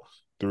well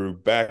through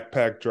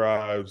backpack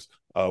drives.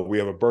 We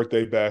have a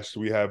birthday bash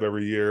we have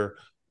every year.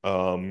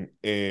 We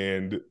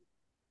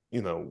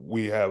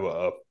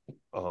have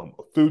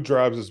food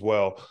drives as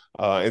well.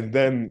 And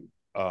then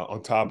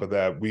on top of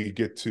that, we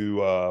get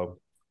to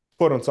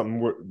put on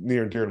something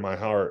near and dear to my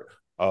heart,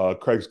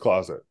 Craig's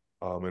Closet,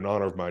 in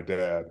honor of my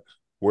dad,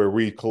 where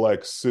we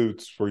collect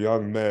suits for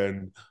young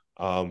men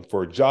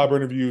for job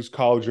interviews,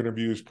 college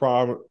interviews,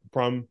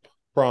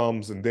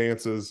 proms and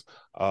dances,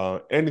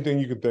 anything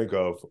you can think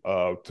of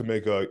to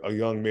make a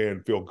young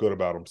man feel good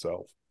about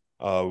himself.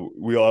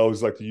 We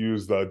always like to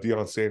use the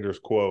Deion Sanders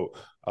quote,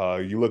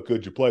 you look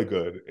good, you play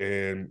good.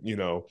 And,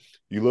 you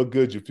look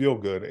good, you feel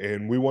good.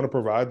 And we want to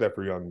provide that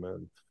for young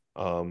men.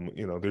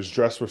 There's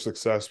Dress for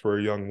Success for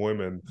young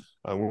women.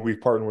 We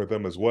partner with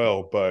them as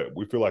well, but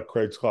we feel like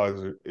Craig's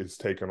Closet is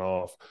taken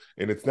off,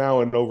 and it's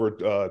now in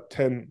over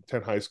 10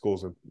 high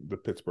schools in the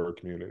Pittsburgh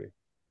community.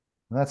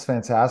 That's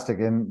fantastic.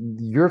 And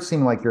you're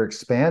seeming like you're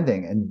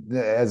expanding, and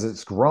as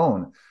it's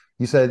grown,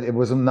 you said it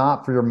was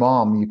not for your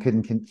mom. You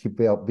couldn't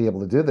be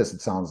able to do this.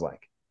 It sounds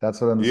like that's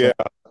what I'm saying.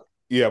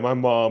 Yeah. My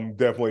mom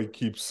definitely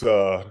keeps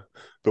the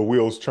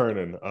wheels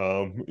turning.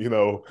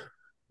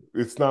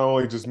 It's not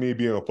only just me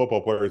being a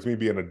football player, it's me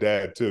being a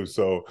dad too.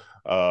 So,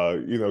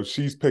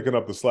 she's picking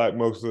up the slack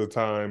most of the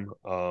time.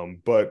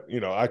 But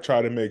I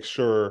try to make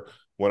sure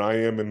when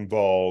I am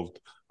involved,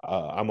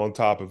 I'm on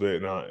top of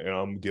it and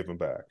I'm giving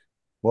back.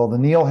 Well, the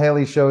Neil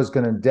Haley Show is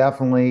going to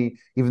definitely,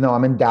 even though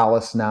I'm in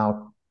Dallas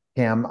now,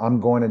 Cam, I'm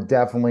going to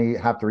definitely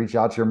have to reach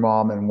out to your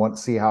mom and want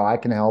to see how I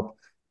can help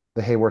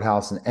the Hayward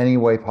House in any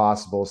way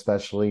possible,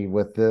 especially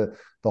with the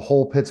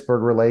whole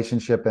Pittsburgh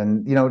relationship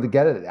and, to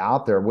get it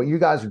out there. What you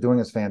guys are doing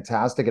is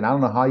fantastic. And I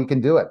don't know how you can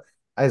do it.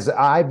 As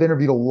I've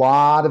interviewed a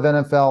lot of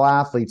NFL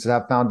athletes that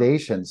have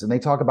foundations, and they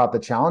talk about the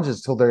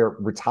challenges till they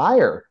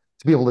retire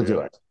to be able to do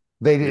it.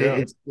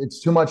 Yeah. It's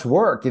too much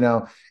work.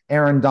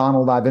 Aaron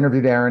Donald, I've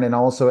interviewed Aaron, and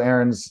also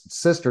Aaron's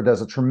sister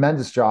does a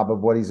tremendous job of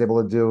what he's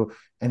able to do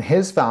in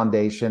his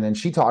foundation. And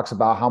she talks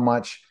about how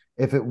much,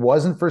 if it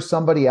wasn't for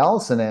somebody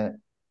else in it,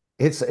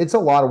 it's a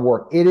lot of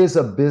work. It is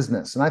a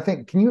business. And I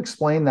think, can you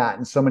explain that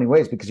in so many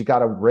ways? Because you got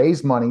to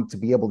raise money to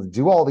be able to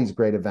do all these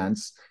great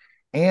events.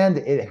 And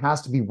it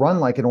has to be run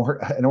like an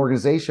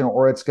organization,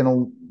 or it's going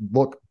to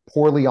look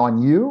poorly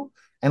on you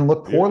and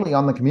look poorly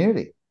on the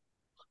community.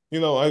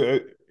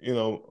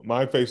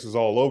 My face is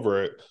all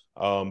over it,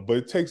 but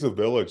it takes a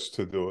village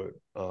to do it.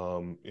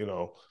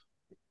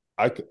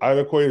 I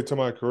equate it to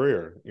my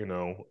career.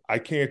 I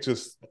can't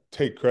just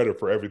take credit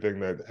for everything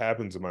that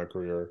happens in my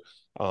career.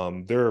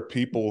 There are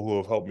people who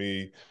have helped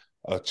me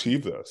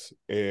achieve this,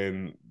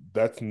 and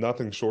that's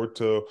nothing short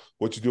to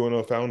what you do in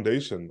a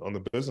foundation on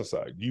the business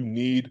side. You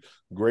need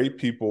great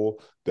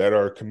people that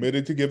are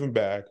committed to giving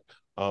back,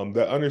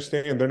 that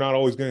understand they're not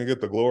always going to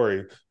get the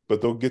glory,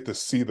 but they'll get to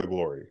see the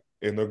glory,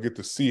 and they'll get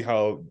to see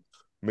how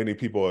many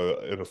people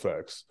it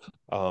affects.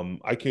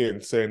 I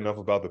can't say enough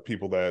about the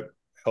people that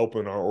help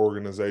in our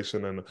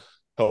organization and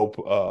help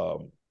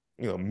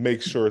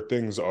make sure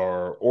things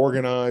are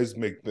organized,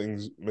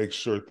 make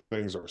sure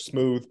things are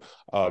smooth,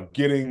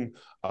 coming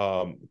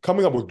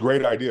up with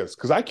great ideas,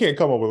 because I can't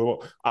come up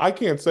with I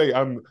can't say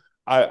I'm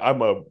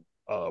a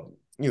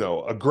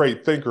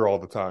great thinker all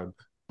the time,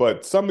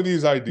 but some of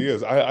these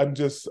ideas I'm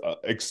just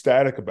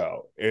ecstatic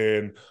about.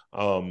 And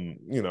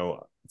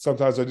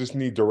sometimes I just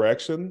need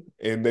direction,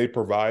 and they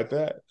provide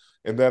that,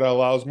 and that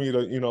allows me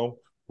to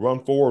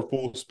run forward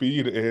full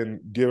speed and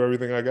give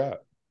everything I got.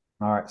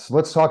 All right, so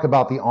let's talk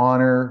about the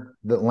honor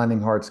that Lending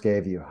Hearts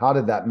gave you. How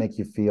did that make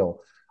you feel?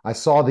 I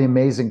saw the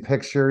amazing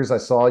pictures. I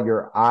saw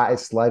your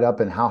eyes light up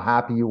and how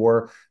happy you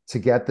were to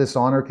get this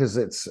honor, because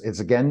it's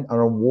again an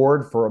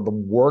award for the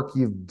work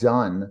you've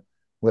done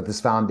with this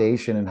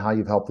foundation and how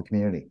you've helped the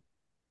community.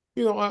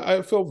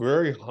 I feel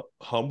very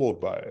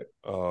humbled by it.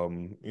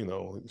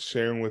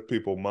 Sharing with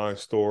people my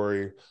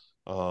story,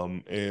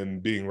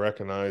 and being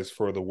recognized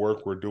for the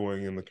work we're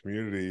doing in the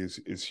community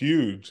is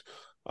huge.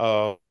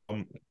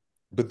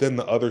 But then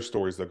the other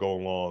stories that go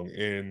along,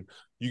 and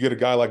you get a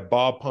guy like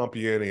Bob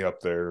Pompiani up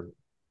there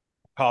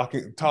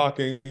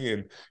talking,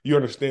 and you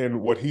understand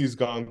what he's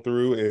gone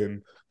through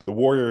and the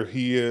warrior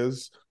he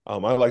is. I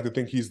like to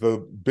think he's the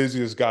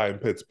busiest guy in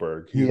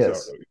Pittsburgh. He's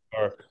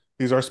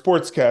our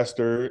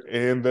sportscaster,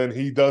 and then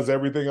he does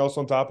everything else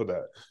on top of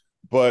that.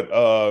 But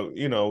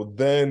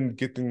then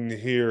getting to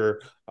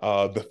hear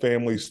the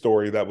family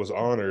story that was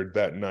honored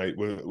that night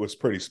was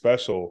pretty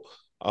special.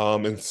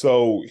 And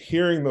so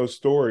hearing those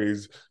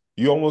stories,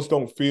 you almost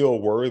don't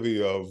feel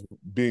worthy of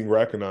being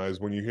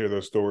recognized when you hear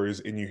those stories,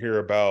 and you hear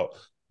about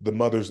the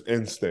mother's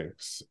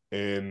instincts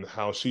and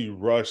how she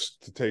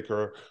rushed to take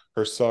her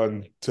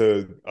son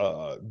to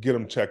get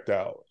him checked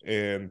out.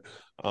 And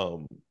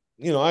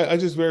I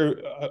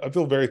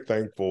feel very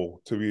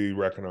thankful to be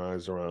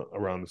recognized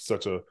around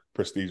such a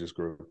prestigious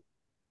group.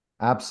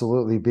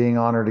 Absolutely, being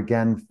honored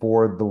again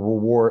for the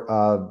reward,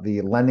 the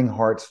Lending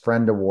Hearts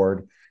Friend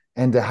Award,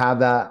 and to have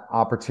that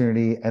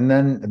opportunity, and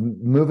then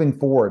moving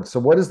forward. So,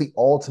 what is the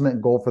ultimate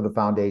goal for the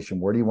foundation?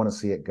 Where do you want to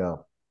see it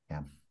go?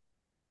 Yeah.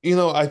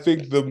 I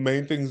think the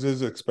main things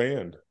is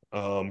expand.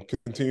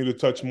 Continue to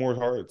touch more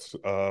hearts,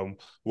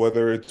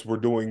 whether it's we're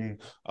doing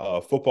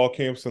football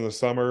camps in the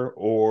summer,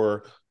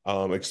 or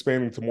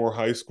expanding to more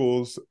high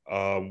schools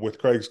with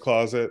Craig's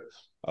Closet.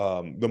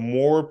 The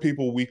more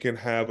people we can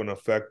have an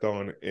effect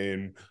on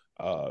and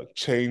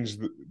change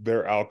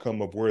their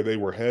outcome of where they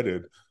were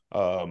headed,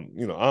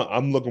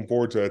 I'm looking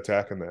forward to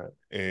attacking that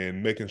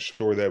and making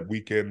sure that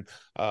we can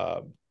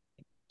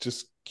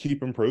just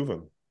keep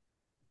improving.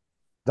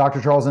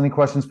 Dr. Charles, any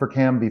questions for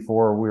Cam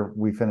before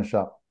we finish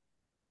up?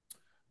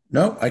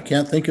 No, I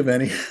can't think of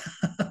any.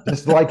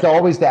 Just like to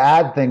always to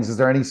add things. Is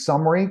there any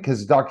summary?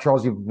 Because Dr.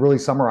 Charles, you've really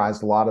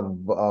summarized a lot of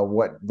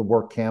what the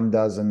work Cam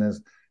does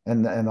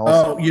and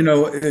also.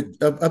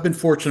 I've been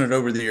fortunate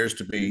over the years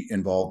to be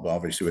involved,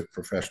 obviously, with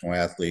professional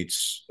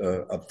athletes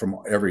from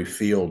every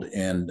field,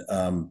 and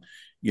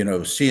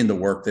seeing the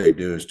work they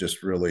do is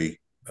just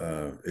really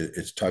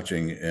it's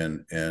touching,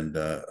 and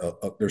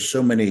there's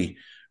so many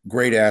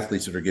great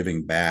athletes that are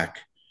giving back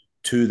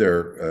to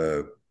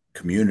their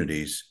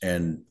communities,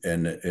 and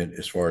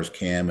as far as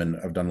Cam, and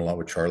I've done a lot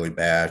with Charlie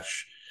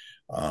Batch,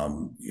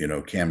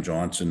 Cam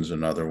Johnson's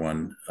another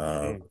one,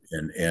 and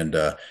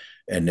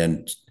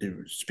then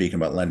speaking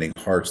about Lending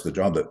Hearts, the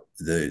job that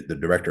the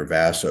director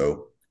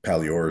Vaso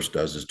Palioris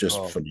does is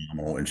just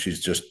phenomenal, and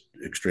she's just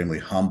extremely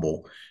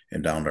humble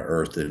and down to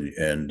earth,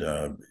 and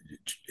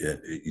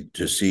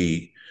to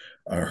see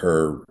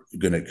her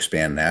going to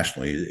expand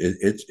nationally,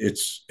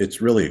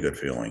 it's really a good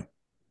feeling.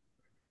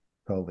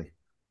 Totally.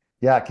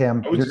 Yeah,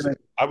 Cam.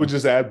 I would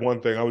just add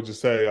one thing. I would just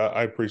say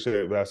I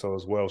appreciate Vaso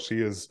as well. She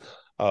is,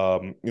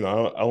 I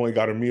only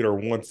got to meet her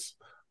once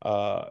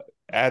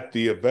at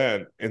the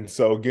event, and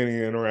so getting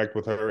to interact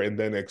with her and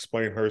then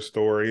explain her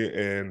story,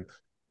 and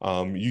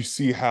you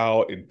see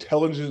how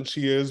intelligent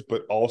she is,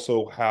 but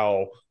also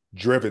how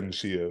driven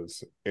she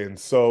is. And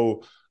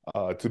so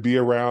to be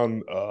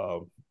around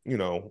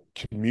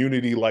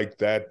community like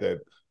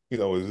that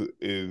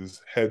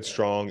is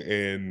headstrong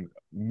and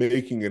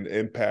making an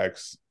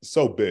impact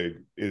so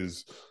big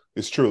is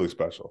truly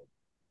special.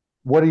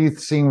 What are you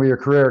seeing with your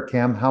career,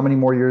 Cam? How many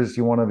more years do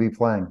you want to be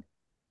playing?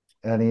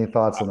 Any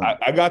thoughts on that?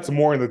 I got some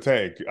more in the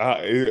tank.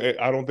 I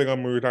don't think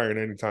I'm retiring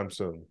anytime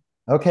soon.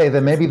 Okay,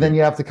 then maybe then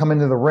you have to come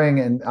into the ring,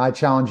 and I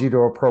challenge you to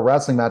a pro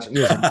wrestling match.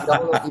 You don't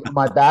know even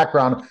my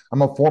background.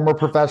 I'm a former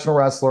professional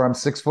wrestler. I'm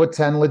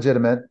 6'10",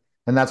 legitimate,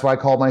 and that's why I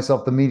call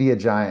myself the media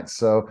giant.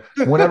 So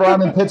whenever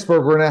I'm in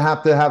Pittsburgh, we're gonna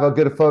have to have a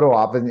good photo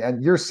op.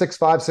 And you're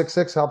 6'5",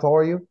 6'6". How tall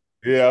are you?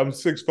 Yeah, I'm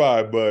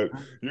 6'5", but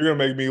you're gonna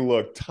make me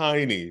look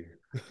tiny.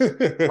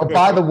 Oh,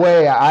 by the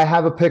way, I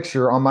have a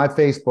picture on my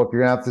Facebook.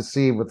 You're gonna have to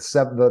see with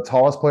the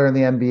tallest player in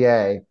the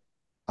NBA.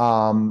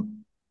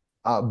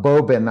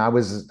 Boban. I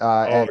was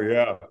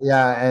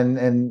yeah,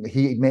 and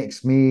he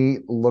makes me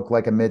look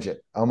like a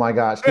midget. Oh my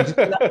gosh. Did you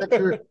see that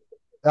picture,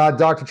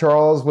 Dr.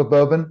 Charles, with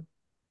Boban?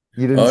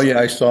 You didn't Oh yeah,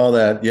 I saw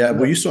that. Yeah.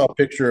 Well, you saw a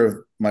picture of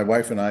my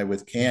wife and I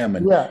with Cam,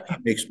 and yeah, it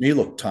makes me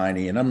look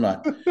tiny. And I'm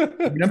not,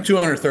 I mean, I'm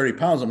 230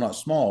 pounds. I'm not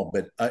small,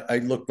 but I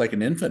look like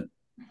an infant.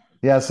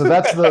 yeah. So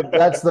that's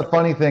the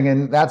funny thing,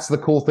 and that's the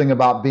cool thing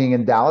about being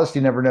in Dallas.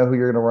 You never know who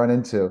you're going to run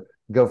into.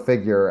 Go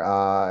figure,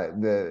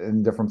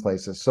 in different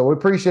places. So we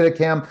appreciate it,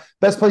 Cam.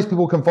 Best place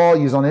people can follow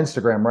you is on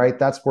Instagram, right?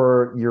 That's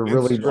where you're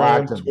really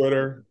active.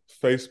 Twitter,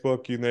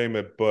 Facebook, you name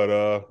it.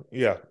 But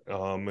yeah.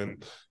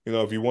 And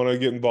if you want to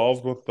get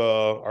involved with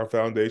our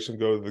foundation,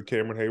 go to the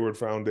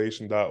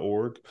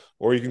CameronHaywardFoundation.org,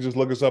 or you can just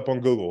look us up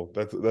on Google.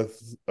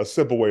 That's a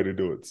simple way to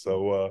do it.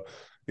 So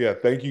yeah,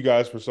 thank you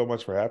guys so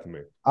much for having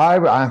me.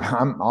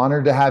 I'm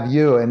honored to have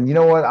you. And you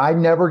know what? I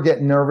never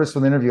get nervous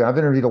with an interview. I've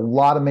interviewed a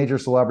lot of major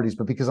celebrities,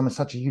 but because I'm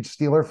such a huge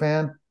Steeler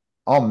fan,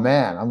 oh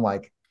man, I'm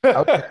like,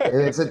 okay,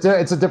 it's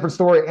a different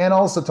story. And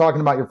also talking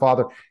about your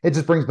father, it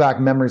just brings back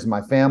memories of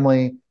my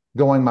family,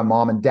 my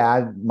mom and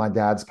dad. My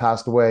dad's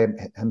passed away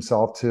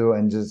himself too,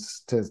 and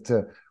just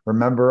to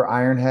remember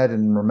Ironhead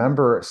and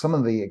remember some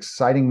of the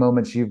exciting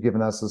moments you've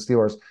given us, the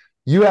Steelers.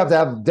 You have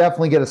to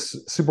definitely get a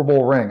Super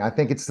Bowl ring. I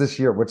think it's this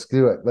year. Let's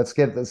do it. Let's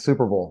get the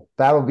Super Bowl.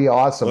 That would be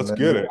awesome. Let's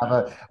get it.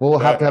 We'll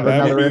have to have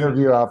another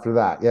interview after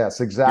that. Yes,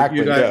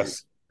 exactly. Yes.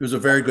 It was a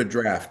very good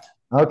draft.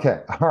 Okay.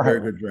 All right. Very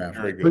good draft.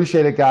 Very good.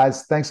 Appreciate it,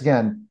 guys. Thanks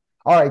again.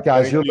 All right,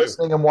 guys. You're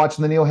listening and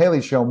watching the Neil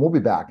Haley Show, and we'll be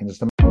back in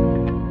just a minute.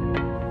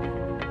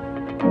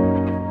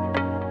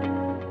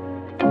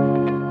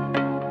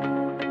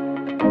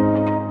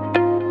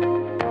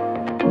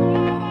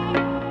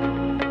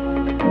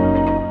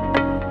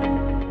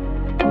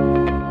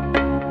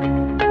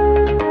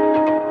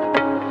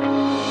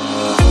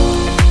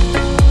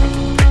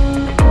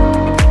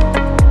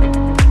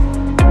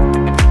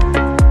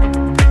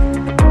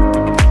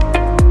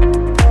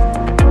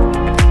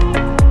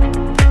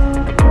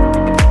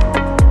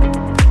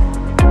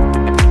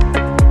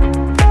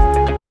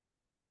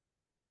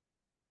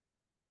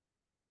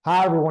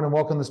 Hi, everyone, and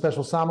welcome to the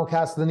special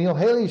simulcast of the Neil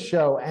Haley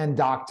Show and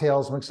Doc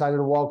Tales. I'm excited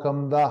to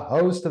welcome the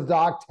host of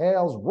Doc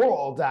Tales,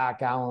 Royal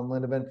Doc, Alan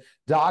Lindeman.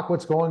 Doc,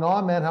 what's going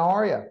on, man? How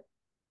are you?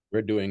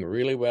 We're doing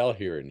really well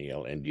here,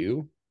 Neil. And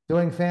you?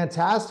 Doing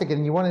fantastic.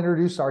 And you want to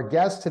introduce our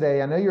guest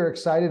today. I know you're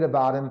excited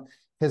about him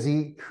because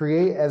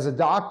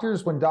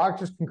when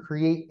doctors can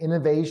create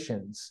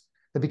innovations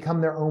that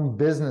become their own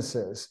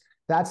businesses,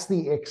 that's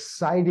the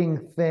exciting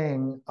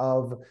thing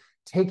of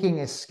taking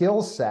a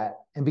skill set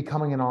and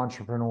becoming an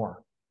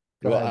entrepreneur.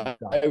 Well,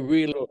 I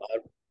really,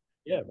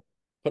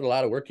 put a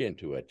lot of work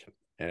into it,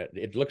 and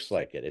it looks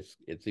like it.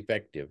 It's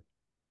effective.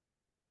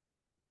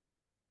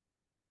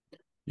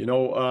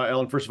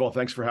 Alan, first of all,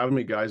 thanks for having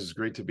me, guys. It's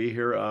great to be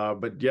here.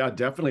 But yeah,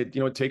 definitely,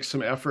 it takes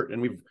some effort,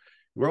 and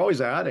we're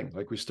always adding.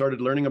 Like, we started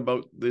learning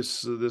about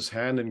this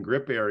hand and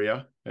grip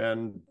area,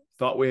 and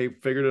thought we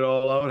figured it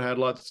all out. Had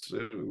lots,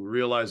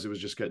 realized it was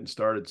just getting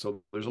started.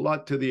 So there's a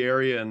lot to the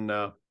area,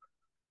 and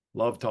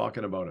love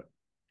talking about it.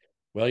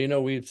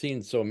 Well, we've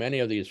seen so many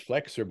of these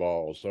flexor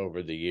balls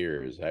over the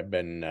years. I've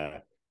been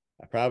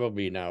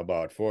probably now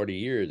about 40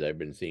 years I've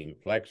been seeing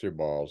flexor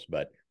balls,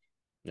 but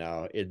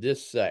now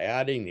this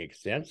adding the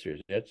extensors,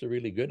 that's a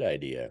really good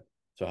idea.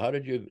 So how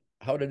did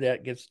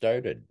that get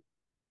started?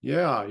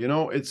 Yeah,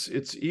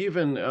 it's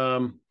even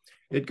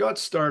it got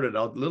started.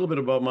 A little bit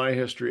about my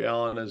history,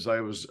 Alan, is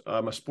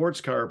I'm a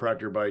sports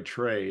chiropractor by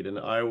trade, and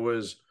I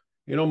was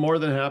more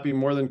than happy,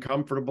 more than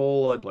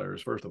comfortable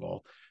players, first of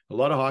all. A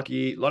lot of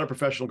hockey, a lot of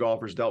professional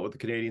golfers dealt with the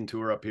Canadian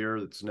Tour up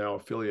here that's now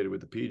affiliated with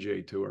the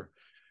PGA Tour.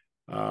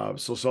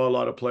 So saw a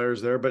lot of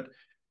players there, but,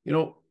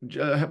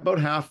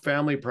 about half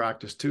family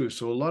practice too.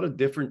 So a lot of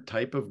different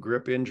type of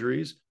grip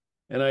injuries.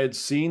 And I had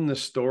seen the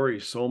story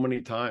so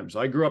many times.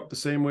 I grew up the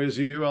same way as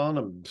you,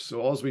 Alan.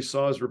 So all we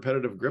saw is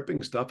repetitive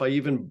gripping stuff. I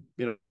even,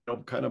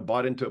 kind of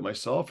bought into it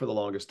myself for the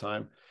longest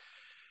time.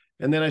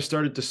 And then I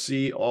started to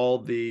see all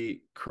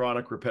the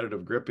chronic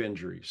repetitive grip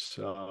injuries.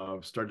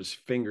 Started to see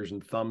fingers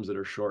and thumbs that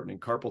are shortening,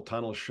 carpal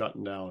tunnel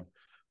shutting down,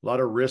 a lot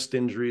of wrist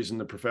injuries in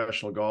the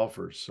professional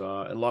golfers,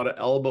 and a lot of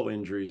elbow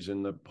injuries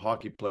in the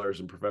hockey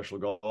players and professional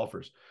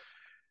golfers.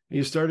 And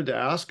you started to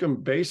ask them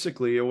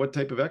basically, what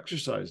type of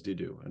exercise do you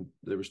do? And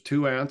there was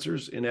two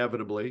answers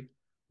inevitably.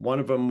 One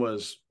of them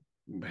was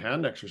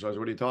hand exercise.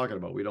 What are you talking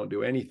about? We don't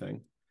do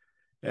anything.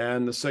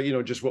 And the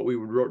second, just what we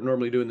would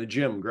normally do in the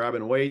gym,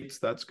 grabbing weights,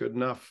 that's good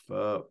enough.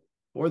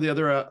 Or the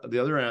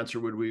other answer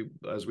would we,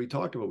 as we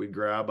talked about, we'd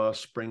grab a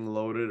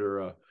spring-loaded or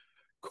a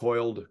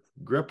coiled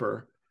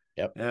gripper.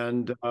 Yep.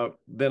 And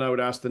then I would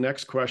ask the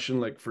next question,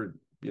 like from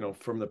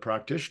the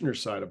practitioner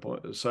side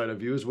of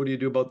view, is what do you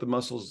do about the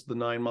muscles, the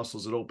 9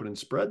 muscles that open and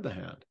spread the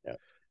hand? Yep.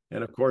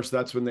 And of course,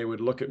 that's when they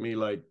would look at me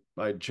like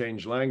I'd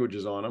changed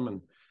languages on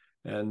them.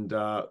 And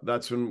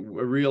that's when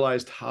we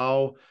realized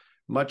how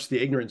much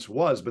the ignorance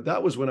was. But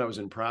that was when I was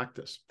in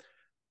practice.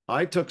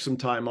 I took some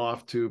time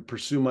off to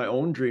pursue my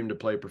own dream to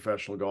play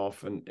professional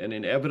golf. And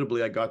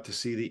inevitably, I got to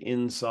see the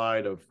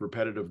inside of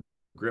repetitive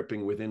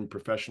gripping within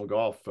professional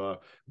golf,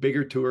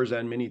 bigger tours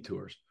and mini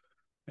tours.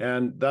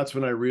 And that's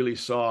when I really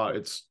saw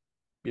it's,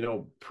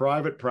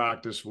 private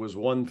practice was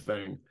one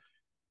thing.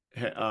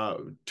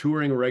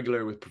 Touring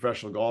regularly with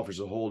professional golfers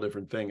is a whole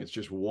different thing. It's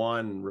just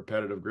one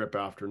repetitive grip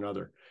after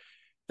another.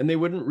 And they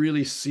wouldn't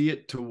really see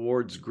it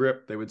towards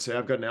grip. They would say,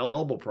 I've got an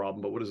elbow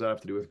problem, but what does that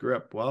have to do with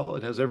grip? Well,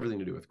 it has everything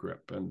to do with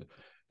grip.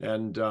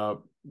 And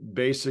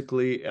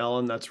basically,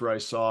 Ellen, that's where I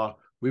saw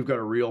we've got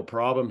a real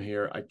problem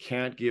here. I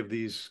can't give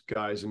these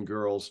guys and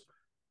girls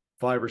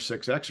 5 or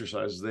 6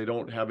 exercises. They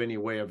don't have any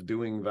way of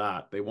doing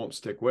that. They won't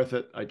stick with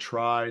it. I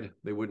tried,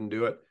 they wouldn't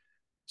do it.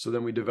 So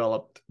then we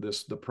developed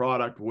the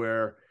product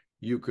where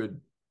you could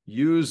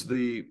use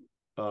the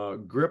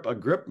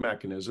grip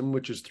mechanism,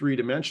 which is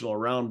 3-dimensional, a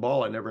round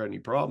ball I never had any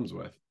problems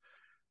with.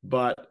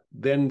 But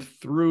then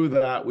through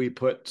that, we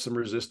put some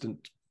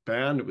resistant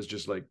band. It was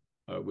just like,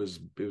 it was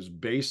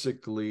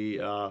basically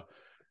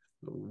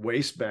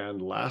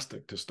waistband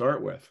elastic to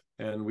start with.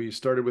 And we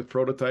started with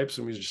prototypes,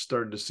 and we just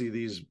started to see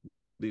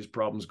these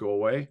problems go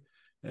away.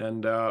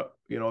 And,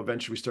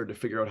 eventually we started to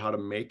figure out how to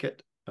make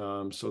it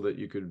so that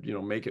you could,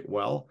 make it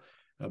well.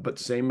 But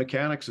same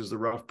mechanics as the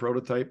rough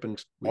prototype,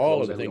 and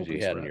all of the things you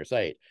had on your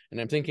site.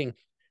 And I'm thinking,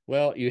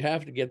 well, you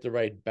have to get the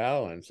right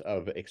balance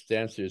of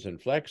extensors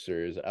and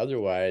flexors.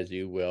 Otherwise,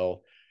 you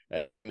will,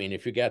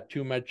 if you got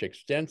too much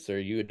extensor,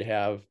 you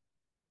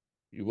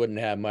wouldn't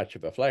have much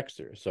of a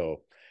flexor.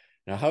 So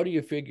now, how do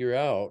you figure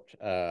out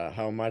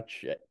how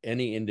much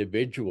any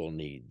individual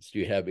needs? Do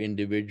you have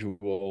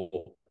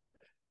individual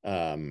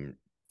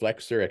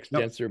flexor,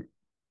 extensor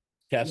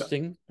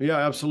testing? Yeah,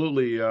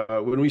 absolutely.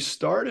 When we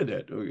started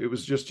it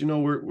was just,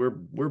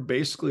 we're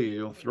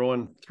basically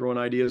throwing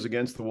ideas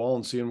against the wall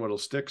and seeing what'll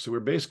stick. So we're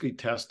basically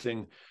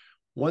testing.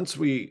 Once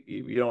we,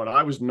 and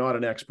I was not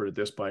an expert at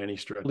this by any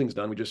stretch. Everything's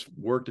done. We just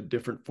worked at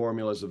different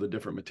formulas of the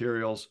different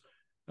materials,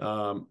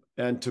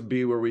 and to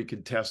be where we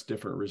could test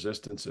different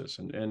resistances.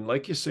 And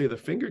like you say, the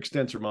finger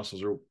extensor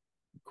muscles are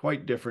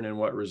quite different in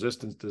what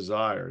resistance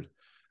desired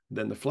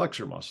than the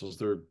flexor muscles.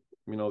 They're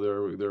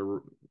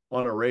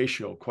on a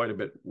ratio quite a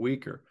bit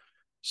weaker.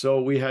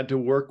 So we had to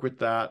work with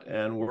that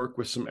and work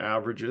with some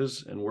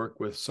averages and work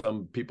with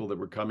some people that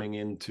were going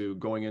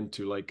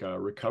into like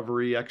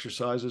recovery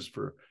exercises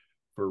for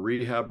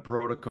rehab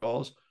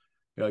protocols,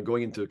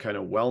 going into kind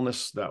of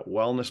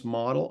wellness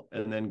model,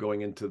 and then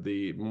going into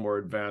the more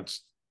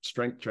advanced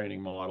strength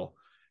training model.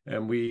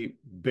 And we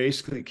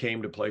basically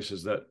came to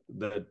places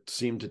that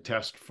seemed to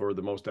test for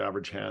the most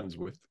average hands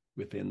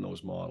within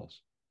those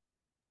models.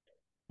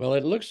 Well,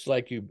 it looks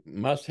like you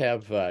must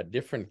have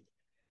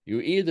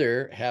you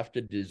either have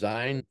to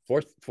design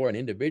for an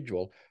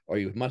individual, or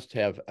you must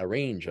have a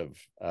range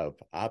of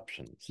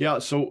options. Yeah.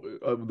 So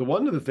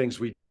one of the things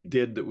we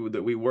did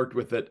that we worked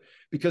with it,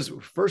 because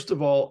first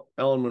of all,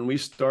 Ellen, when we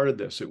started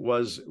this,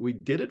 we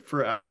did it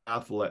for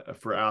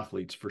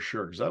athletes for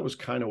sure, because that was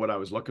kind of what I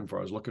was looking for.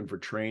 I was looking for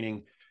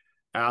training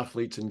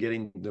athletes and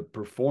getting them to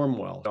perform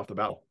well off the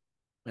bat.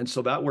 And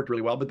so that worked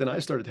really well. But then I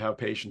started to have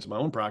patients in my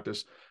own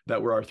practice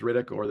that were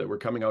arthritic, or that were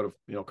coming out of,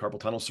 carpal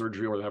tunnel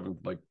surgery, or having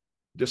like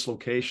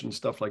dislocation,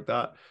 stuff like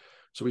that.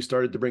 So we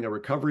started to bring a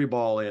recovery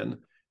ball in,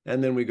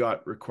 and then we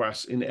got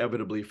requests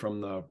inevitably from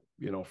the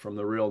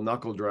real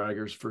knuckle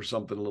draggers for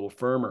something a little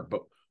firmer.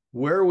 But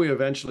where we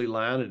eventually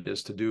landed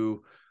is to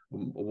do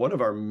one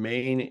of our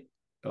main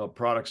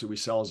products that we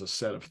sell is a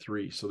set of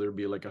 3. So there'd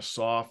be like a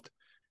soft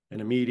and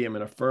a medium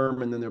and a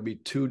firm, and then there'll be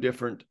 2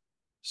 different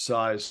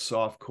size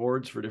soft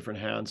cords for different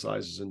hand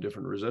sizes and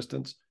different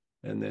resistance,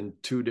 and then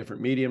 2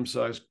 different medium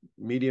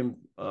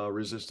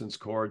resistance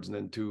cords, and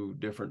then 2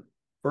 different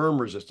firm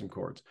resistant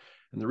cords.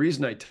 And the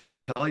reason I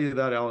tell you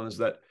that, Alan, is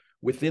that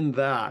within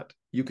that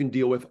you can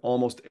deal with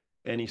almost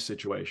any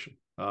situation.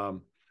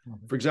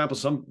 For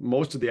example,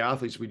 most of the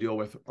athletes we deal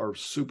with are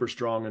super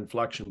strong in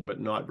flexion, but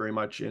not very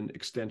much in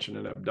extension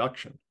and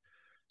abduction.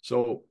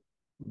 So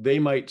they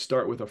might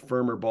start with a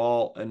firmer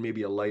ball and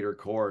maybe a lighter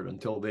cord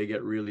until they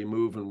get really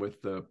moving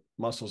with the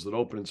muscles that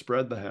open and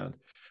spread the hand.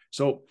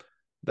 So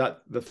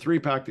that the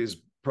 3-pack is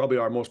probably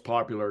our most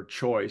popular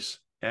choice,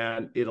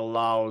 and it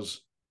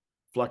allows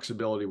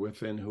flexibility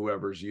within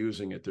whoever's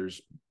using it.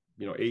 There's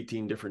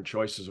 18 different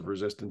choices of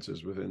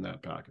resistances within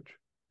that package.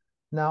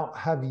 Now,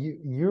 have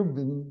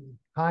you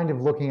kind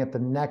of looking at the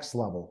next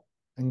level.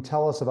 And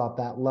tell us about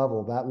that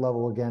level. That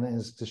level, again,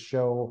 is to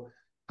show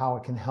how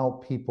it can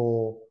help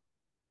people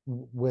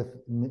with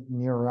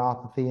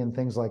neuropathy and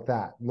things like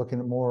that, looking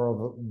at more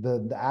of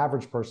the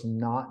average person,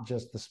 not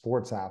just the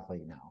sports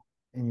athlete now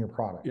in your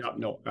product. Yeah,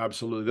 no,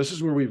 absolutely. This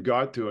is where we've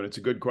got to, and it's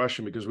a good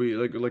question, because we,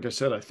 like I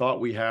said, I thought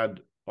we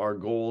had our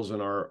goals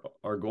and our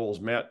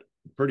goals met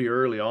pretty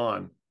early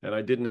on, and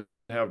I didn't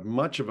have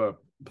much of a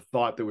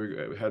thought that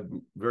we had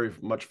very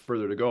much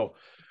further to go,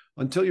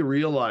 until you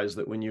realize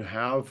that when you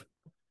have,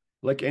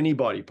 like any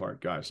body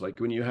part, guys, like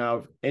when you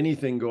have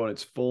anything going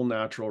its full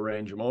natural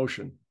range of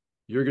motion,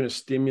 you're going to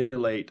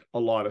stimulate a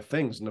lot of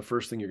things. And the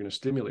first thing you're going to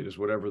stimulate is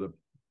whatever the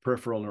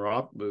peripheral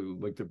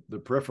like the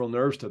peripheral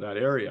nerves to that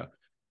area,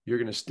 you're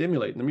going to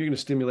stimulate them. You're going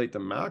to stimulate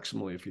them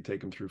maximally if you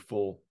take them through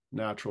full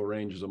natural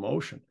ranges of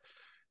motion.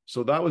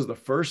 So that was the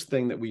first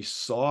thing that we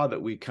saw,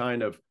 that we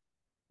kind of,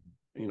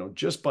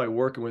 just by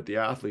working with the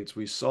athletes,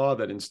 we saw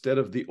that instead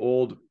of the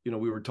old,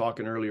 we were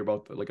talking earlier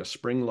about like a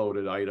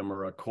spring-loaded item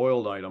or a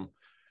coiled item,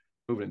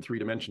 moving in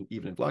 3-dimension,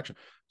 even inflection.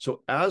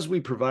 So as we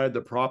provided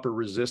the proper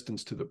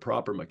resistance to the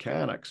proper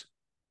mechanics,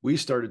 we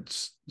started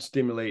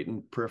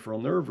stimulating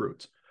peripheral nerve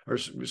roots, or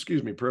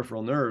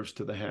peripheral nerves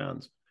to the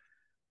hands.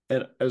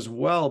 And as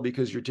well,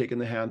 because you're taking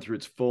the hand through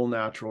its full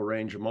natural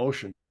range of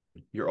motion,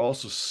 you're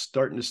also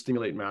starting to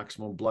stimulate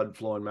maximal blood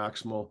flow and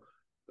maximal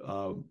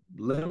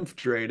lymph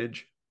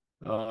drainage,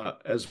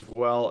 as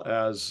well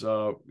as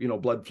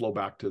blood flow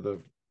back to the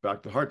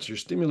heart. So you're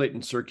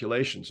stimulating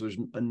circulation. So there's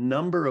a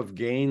number of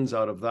gains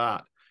out of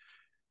that.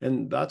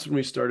 And that's when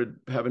we started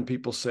having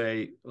people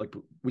say, like,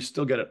 we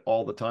still get it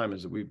all the time,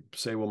 is that we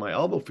say, well, my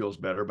elbow feels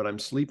better, but I'm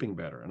sleeping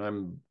better, and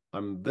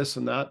I'm this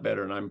and that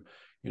better, and I'm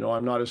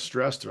not as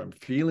stressed, or I'm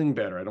feeling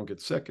better, I don't get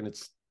sick. And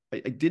I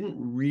didn't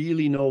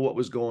really know what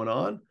was going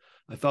on.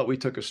 I thought we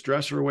took a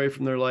stressor away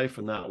from their life,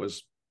 and that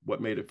was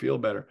what made it feel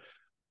better.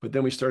 But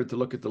then we started to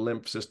look at the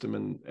lymph system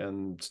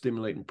and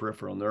stimulating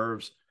peripheral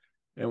nerves.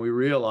 And we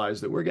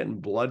realized that we're getting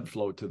blood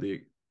flow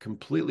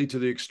completely to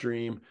the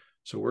extreme.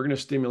 So we're going to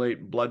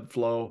stimulate blood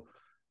flow,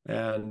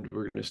 and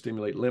we're going to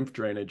stimulate lymph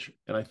drainage.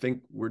 And I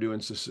think we're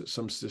doing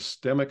some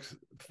systemic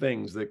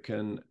things that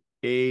can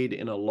aid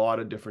in a lot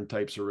of different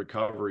types of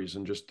recoveries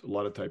and just a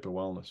lot of type of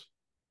wellness.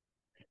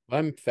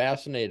 I'm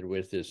fascinated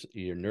with this,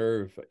 your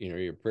nerve,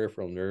 your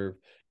peripheral nerve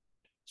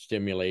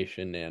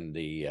stimulation and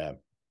the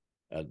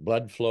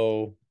blood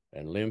flow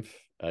and lymph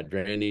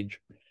drainage.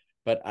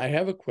 But I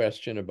have a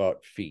question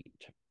about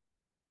feet.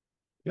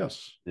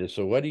 Yes.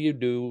 So what do you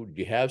do?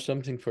 Do you have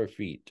something for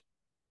feet?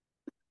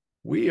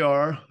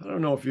 I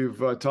don't know if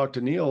you've talked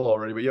to Neil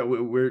already, but yeah,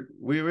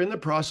 we're in the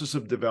process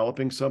of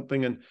developing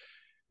something, and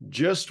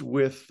just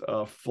with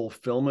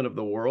fulfillment of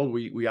the world,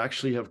 we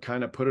actually have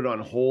kind of put it on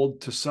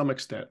hold to some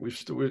extent.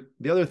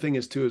 The other thing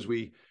is too, is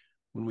when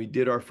we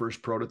did our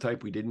first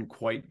prototype, we didn't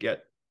quite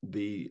get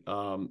the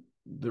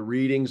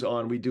readings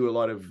on. We do a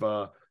lot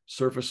of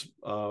surface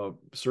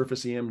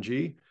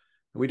EMG, and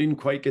we didn't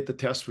quite get the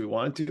tests we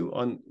wanted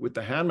to. With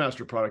the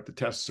Handmaster product, the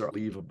tests are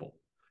unbelievable.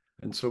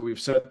 And so we've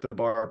set the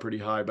bar pretty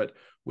high. But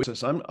with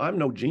this, I'm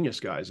no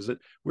genius, guys.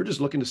 We're just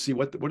looking to see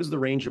what is the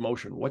range of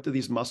motion? What do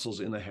these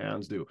muscles in the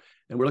hands do?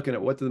 And we're looking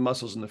at what do the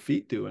muscles in the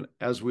feet do? And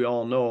as we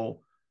all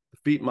know, the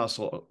feet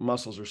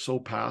muscles are so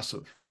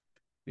passive.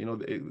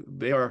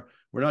 We're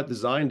not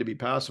designed to be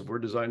passive. We're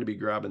designed to be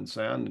grabbing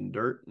sand and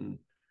dirt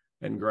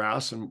and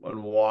grass and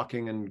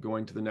walking and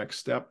going to the next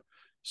step.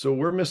 So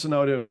we're missing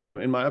out,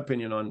 in my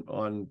opinion,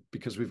 on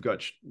because we've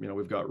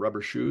got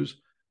rubber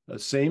shoes.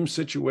 Same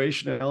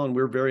situation, Alan.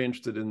 We're very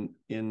interested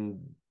in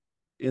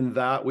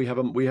that. We have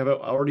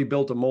already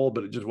built a mold,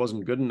 but it just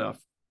wasn't good enough,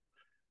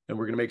 and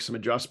we're going to make some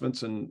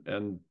adjustments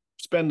and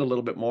spend a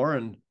little bit more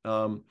and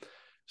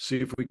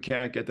see if we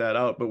can't get that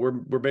out. But we're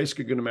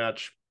basically going to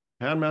match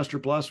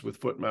Handmaster Plus with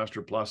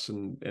Footmaster Plus,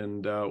 and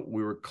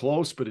we were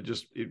close, but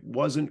it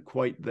wasn't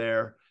quite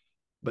there.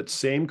 But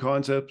same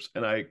concepts,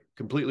 and I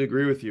completely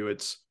agree with you.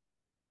 It's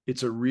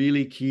a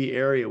really key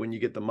area. When you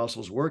get the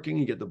muscles working,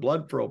 you get the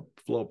blood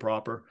flow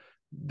proper,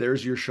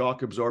 there's your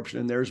shock absorption,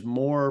 and there's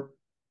more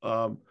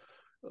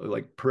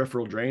like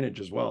peripheral drainage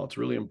as well. It's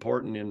really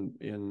important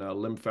in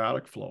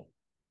lymphatic flow.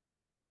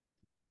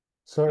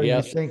 So are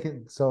you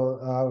thinking,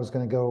 I was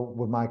going to go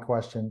with my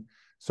question.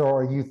 So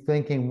are you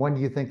thinking, when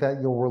do you think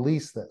that you'll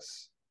release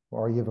this?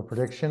 Or you have a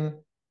prediction?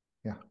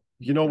 Yeah.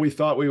 We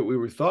thought we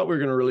were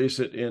going to release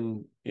it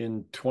in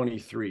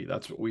 23.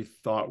 That's what we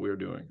thought we were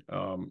doing.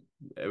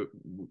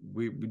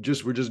 We're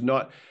just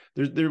not.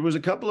 There was a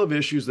couple of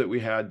issues that we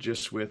had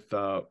just with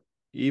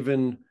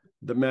even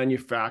the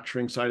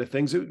manufacturing side of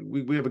things.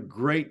 We have a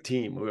great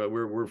team.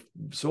 We're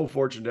so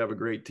fortunate to have a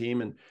great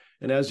team,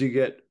 and as you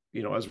get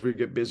as we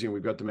get busy and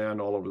we've got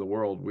demand all over the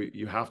world,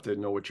 you have to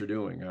know what you're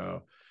doing.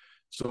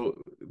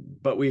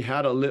 But we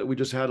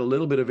just had a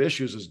little bit of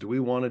issues. Do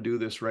we want to do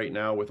this right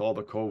now with all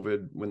the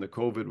COVID, when the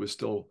COVID was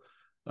still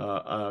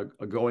a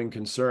going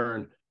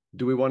concern?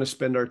 Do we want to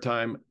spend our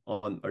time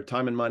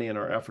and money and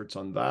our efforts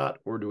on that,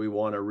 or do we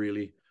want to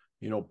really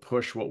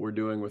push what we're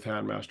doing with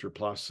Handmaster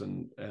Plus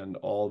and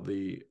all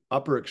the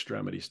upper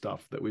extremity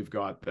stuff that we've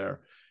got there.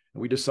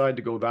 And we decided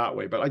to go that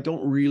way, but I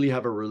don't really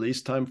have a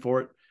release time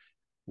for it.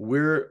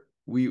 We're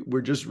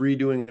just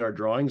redoing our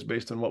drawings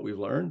based on what we've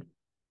learned.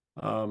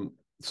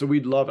 So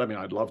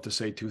I'd love to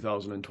say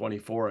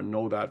 2024 and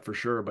know that for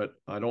sure, but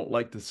I don't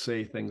like to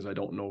say things I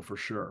don't know for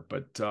sure.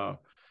 But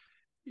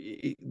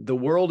the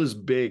world is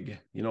big,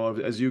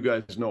 as you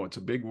guys know, it's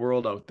a big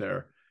world out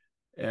there.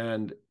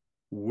 And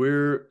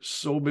we're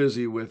so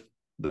busy with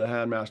the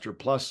Handmaster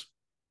Plus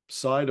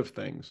side of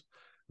things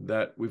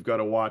that we've got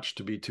to watch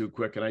to be too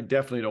quick. And I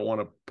definitely don't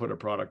want to put a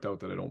product out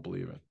that I don't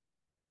believe in.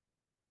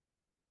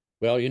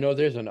 Well,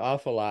 there's an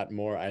awful lot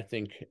more, I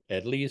think,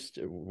 at least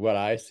what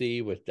I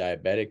see with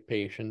diabetic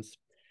patients.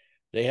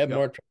 They have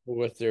more trouble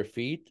with their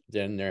feet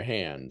than their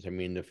hands. I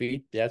mean, the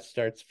feet, that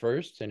starts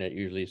first, and it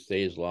usually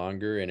stays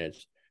longer, and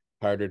it's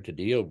harder to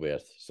deal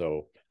with.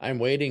 So I'm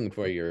waiting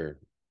for your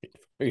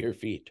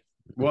feet.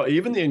 Well,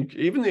 even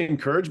the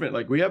encouragement,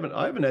 like I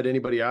haven't had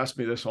anybody ask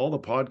me this, all the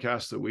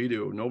podcasts that we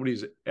do,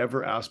 nobody's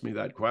ever asked me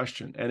that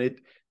question. And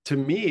to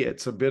me,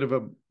 it's a bit of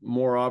a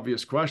more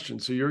obvious question.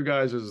 So your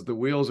guys, as the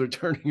wheels are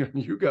turning on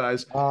you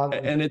guys,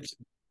 and it's,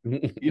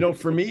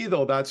 for me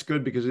though, that's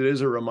good because it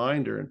is a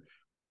reminder. And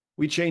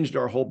we changed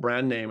our whole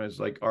brand name as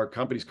like our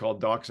company's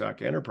called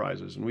DocSac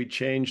Enterprises. And we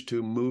changed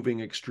to Moving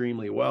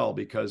Extremely Well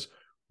because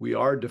we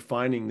are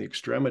defining the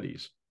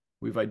extremities.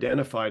 We've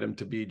identified them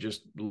to be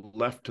just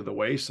left to the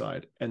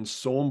wayside and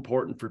so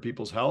important for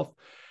people's health.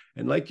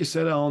 And like you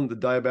said, Alan, the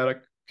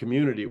diabetic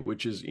community,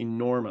 which is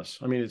enormous.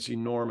 I mean, it's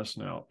enormous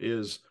now,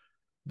 is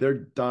they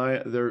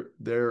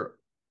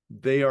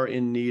are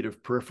in need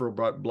of peripheral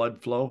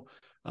blood flow.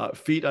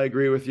 Feet, I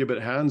agree with you,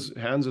 but hands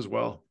as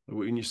well.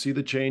 When you see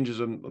the changes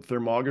in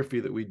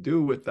thermography that we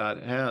do with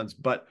that, hands,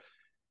 but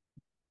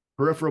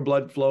peripheral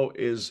blood flow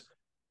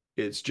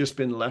it's just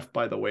been left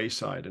by the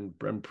wayside, and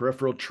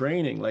peripheral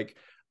training, like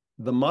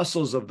the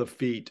muscles of the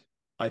feet,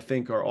 I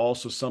think are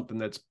also something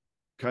that's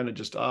kind of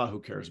just, who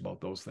cares about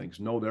those things?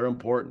 No, they're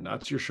important.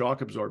 That's your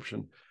shock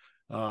absorption.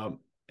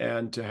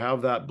 And to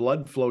have that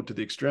blood flow to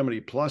the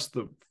extremity, plus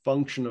the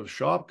function of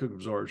shock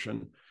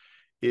absorption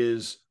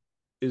is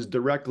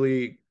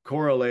directly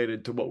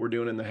correlated to what we're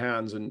doing in the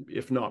hands. And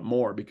if not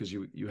more, because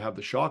you have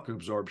the shock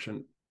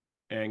absorption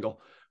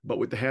angle, but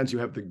with the hands, you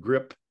have the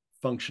grip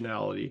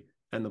functionality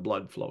and the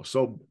blood flow.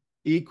 So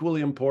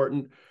equally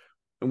important.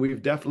 And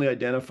we've definitely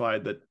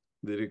identified that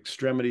the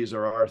extremities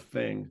are our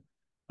thing.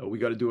 We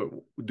got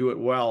to do it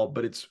well,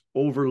 but it's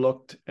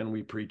overlooked and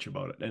we preach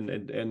about it.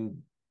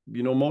 And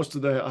most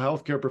of the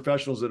healthcare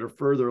professionals that are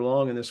further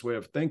along in this way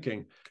of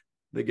thinking,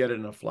 they get it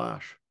in a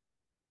flash.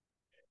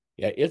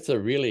 Yeah,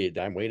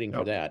 I'm waiting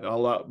for that.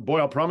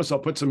 I'll promise I'll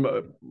put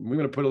we're going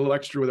to put a little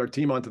extra with our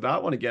team onto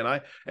that one again.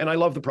 I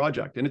love the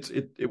project, and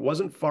it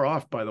wasn't far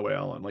off, by the way,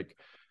 Alan. Like,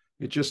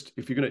 it just,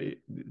 if you're going to,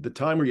 the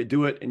time where you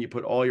do it and you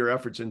put all your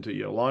efforts into,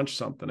 you launch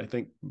something. I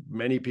think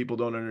many people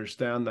don't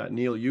understand that.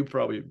 Neil, you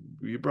probably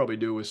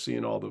do, with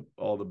seeing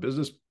all the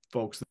business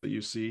folks that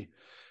you see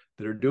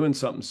that are doing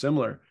something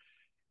similar.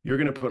 You're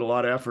going to put a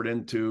lot of effort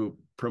into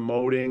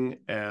promoting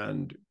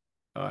and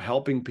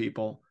helping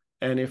people.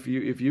 And if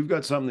you've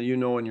got something that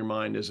in your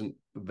mind isn't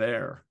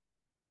there,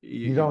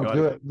 you don't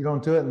do it. You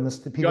don't do it.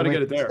 And people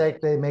make the mistake.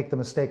 They make the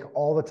mistake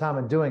all the time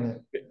of doing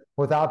it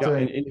without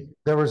doing it.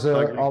 There was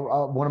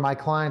one of my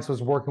clients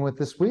was working with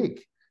this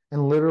week,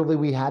 and literally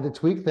we had to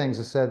tweak things.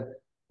 I said,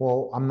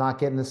 well, I'm not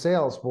getting the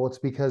sales. Well, it's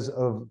because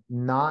of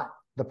not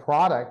the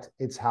product.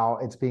 It's how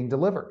it's being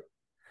delivered.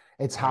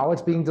 It's how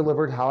it's being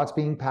delivered, how it's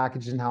being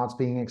packaged, and how it's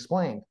being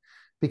explained.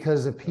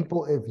 Because if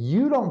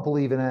you don't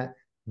believe in it,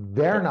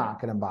 they're not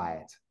going to buy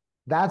it.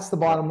 That's the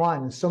bottom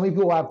line. And so many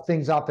people have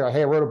things out there.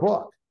 Hey, I wrote a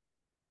book.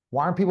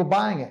 Why aren't people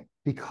buying it?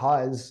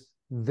 Because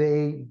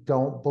they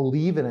don't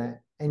believe in it.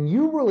 And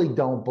you really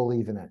don't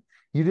believe in it.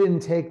 You didn't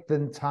take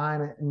the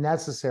time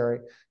necessary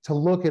to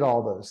look at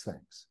all those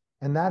things.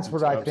 And that's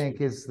what I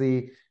think is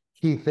the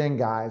key thing,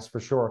 guys,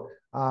 for sure.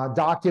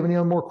 Doc, do you have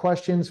any more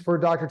questions for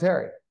Dr.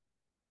 Terry?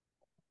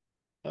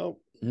 Oh,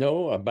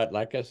 no, but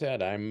like I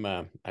said,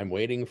 I'm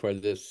waiting for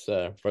this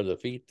for the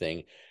feet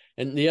thing.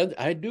 And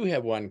I do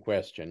have one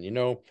question.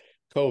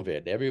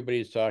 COVID,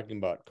 everybody's talking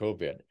about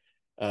COVID.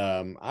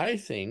 I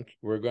think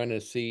we're going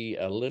to see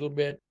a little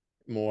bit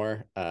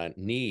more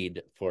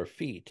need for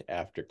feet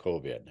after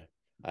COVID.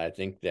 I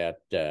think that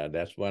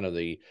that's one of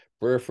the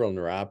peripheral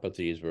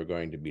neuropathies we're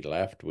going to be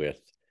left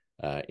with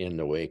in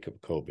the wake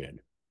of COVID.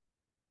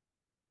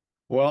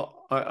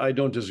 Well, I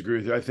don't disagree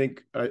with you.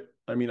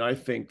 I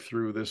think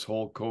through this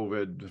whole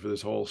COVID, for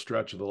this whole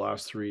stretch of the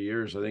last 3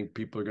 years, I think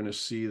people are going to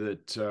see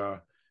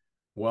that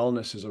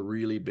wellness is a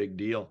really big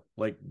deal,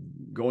 like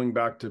going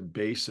back to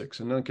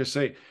basics. And like I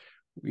say,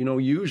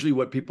 usually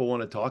what people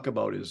want to talk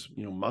about is,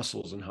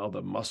 muscles and how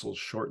the muscles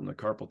shorten the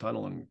carpal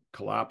tunnel and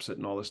collapse it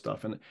and all this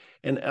stuff.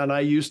 And I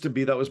used to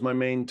be, that was my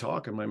main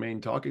talk and my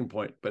main talking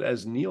point. But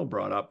as Neil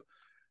brought up,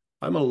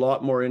 I'm a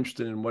lot more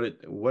interested in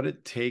what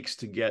it takes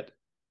to get,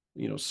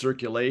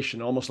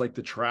 circulation, almost like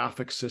the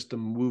traffic system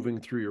moving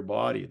through your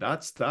body.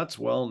 That's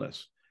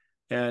wellness.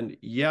 And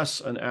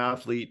yes, an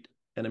athlete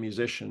and a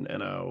musician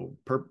and a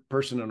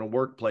person in a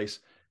workplace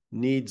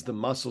needs the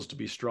muscles to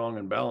be strong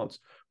and balanced,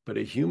 but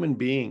a human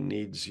being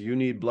you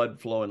need blood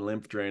flow and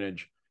lymph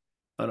drainage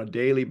on a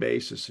daily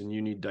basis, and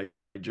you need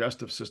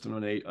digestive system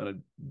on a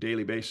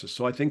daily basis.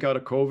 So I think out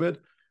of COVID,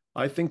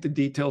 I think the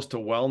details to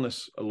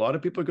wellness, a lot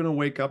of people are going to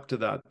wake up to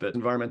that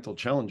environmental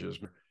challenges,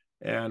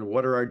 and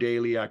what are our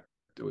daily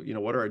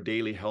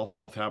health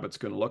habits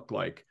going to look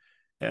like?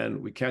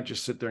 And we can't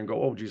just sit there and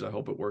go, oh, geez, I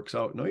hope it works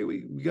out. No,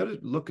 we got to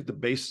look at the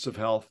basics of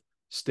health,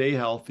 stay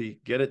healthy,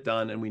 get it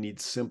done. And we need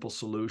simple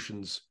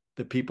solutions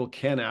that people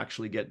can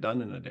actually get done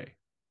in a day.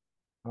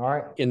 All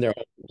right. In their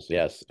homes,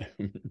 yes.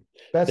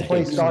 Best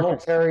place, Dr.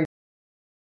 Terry,